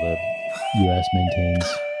 and it's how the U.S. maintains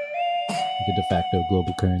like a de facto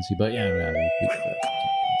global currency. But yeah, we can't get into that.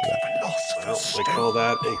 Well, they call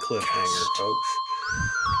that a cliffhanger, folks.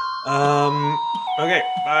 Okay,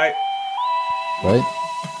 bye. Right?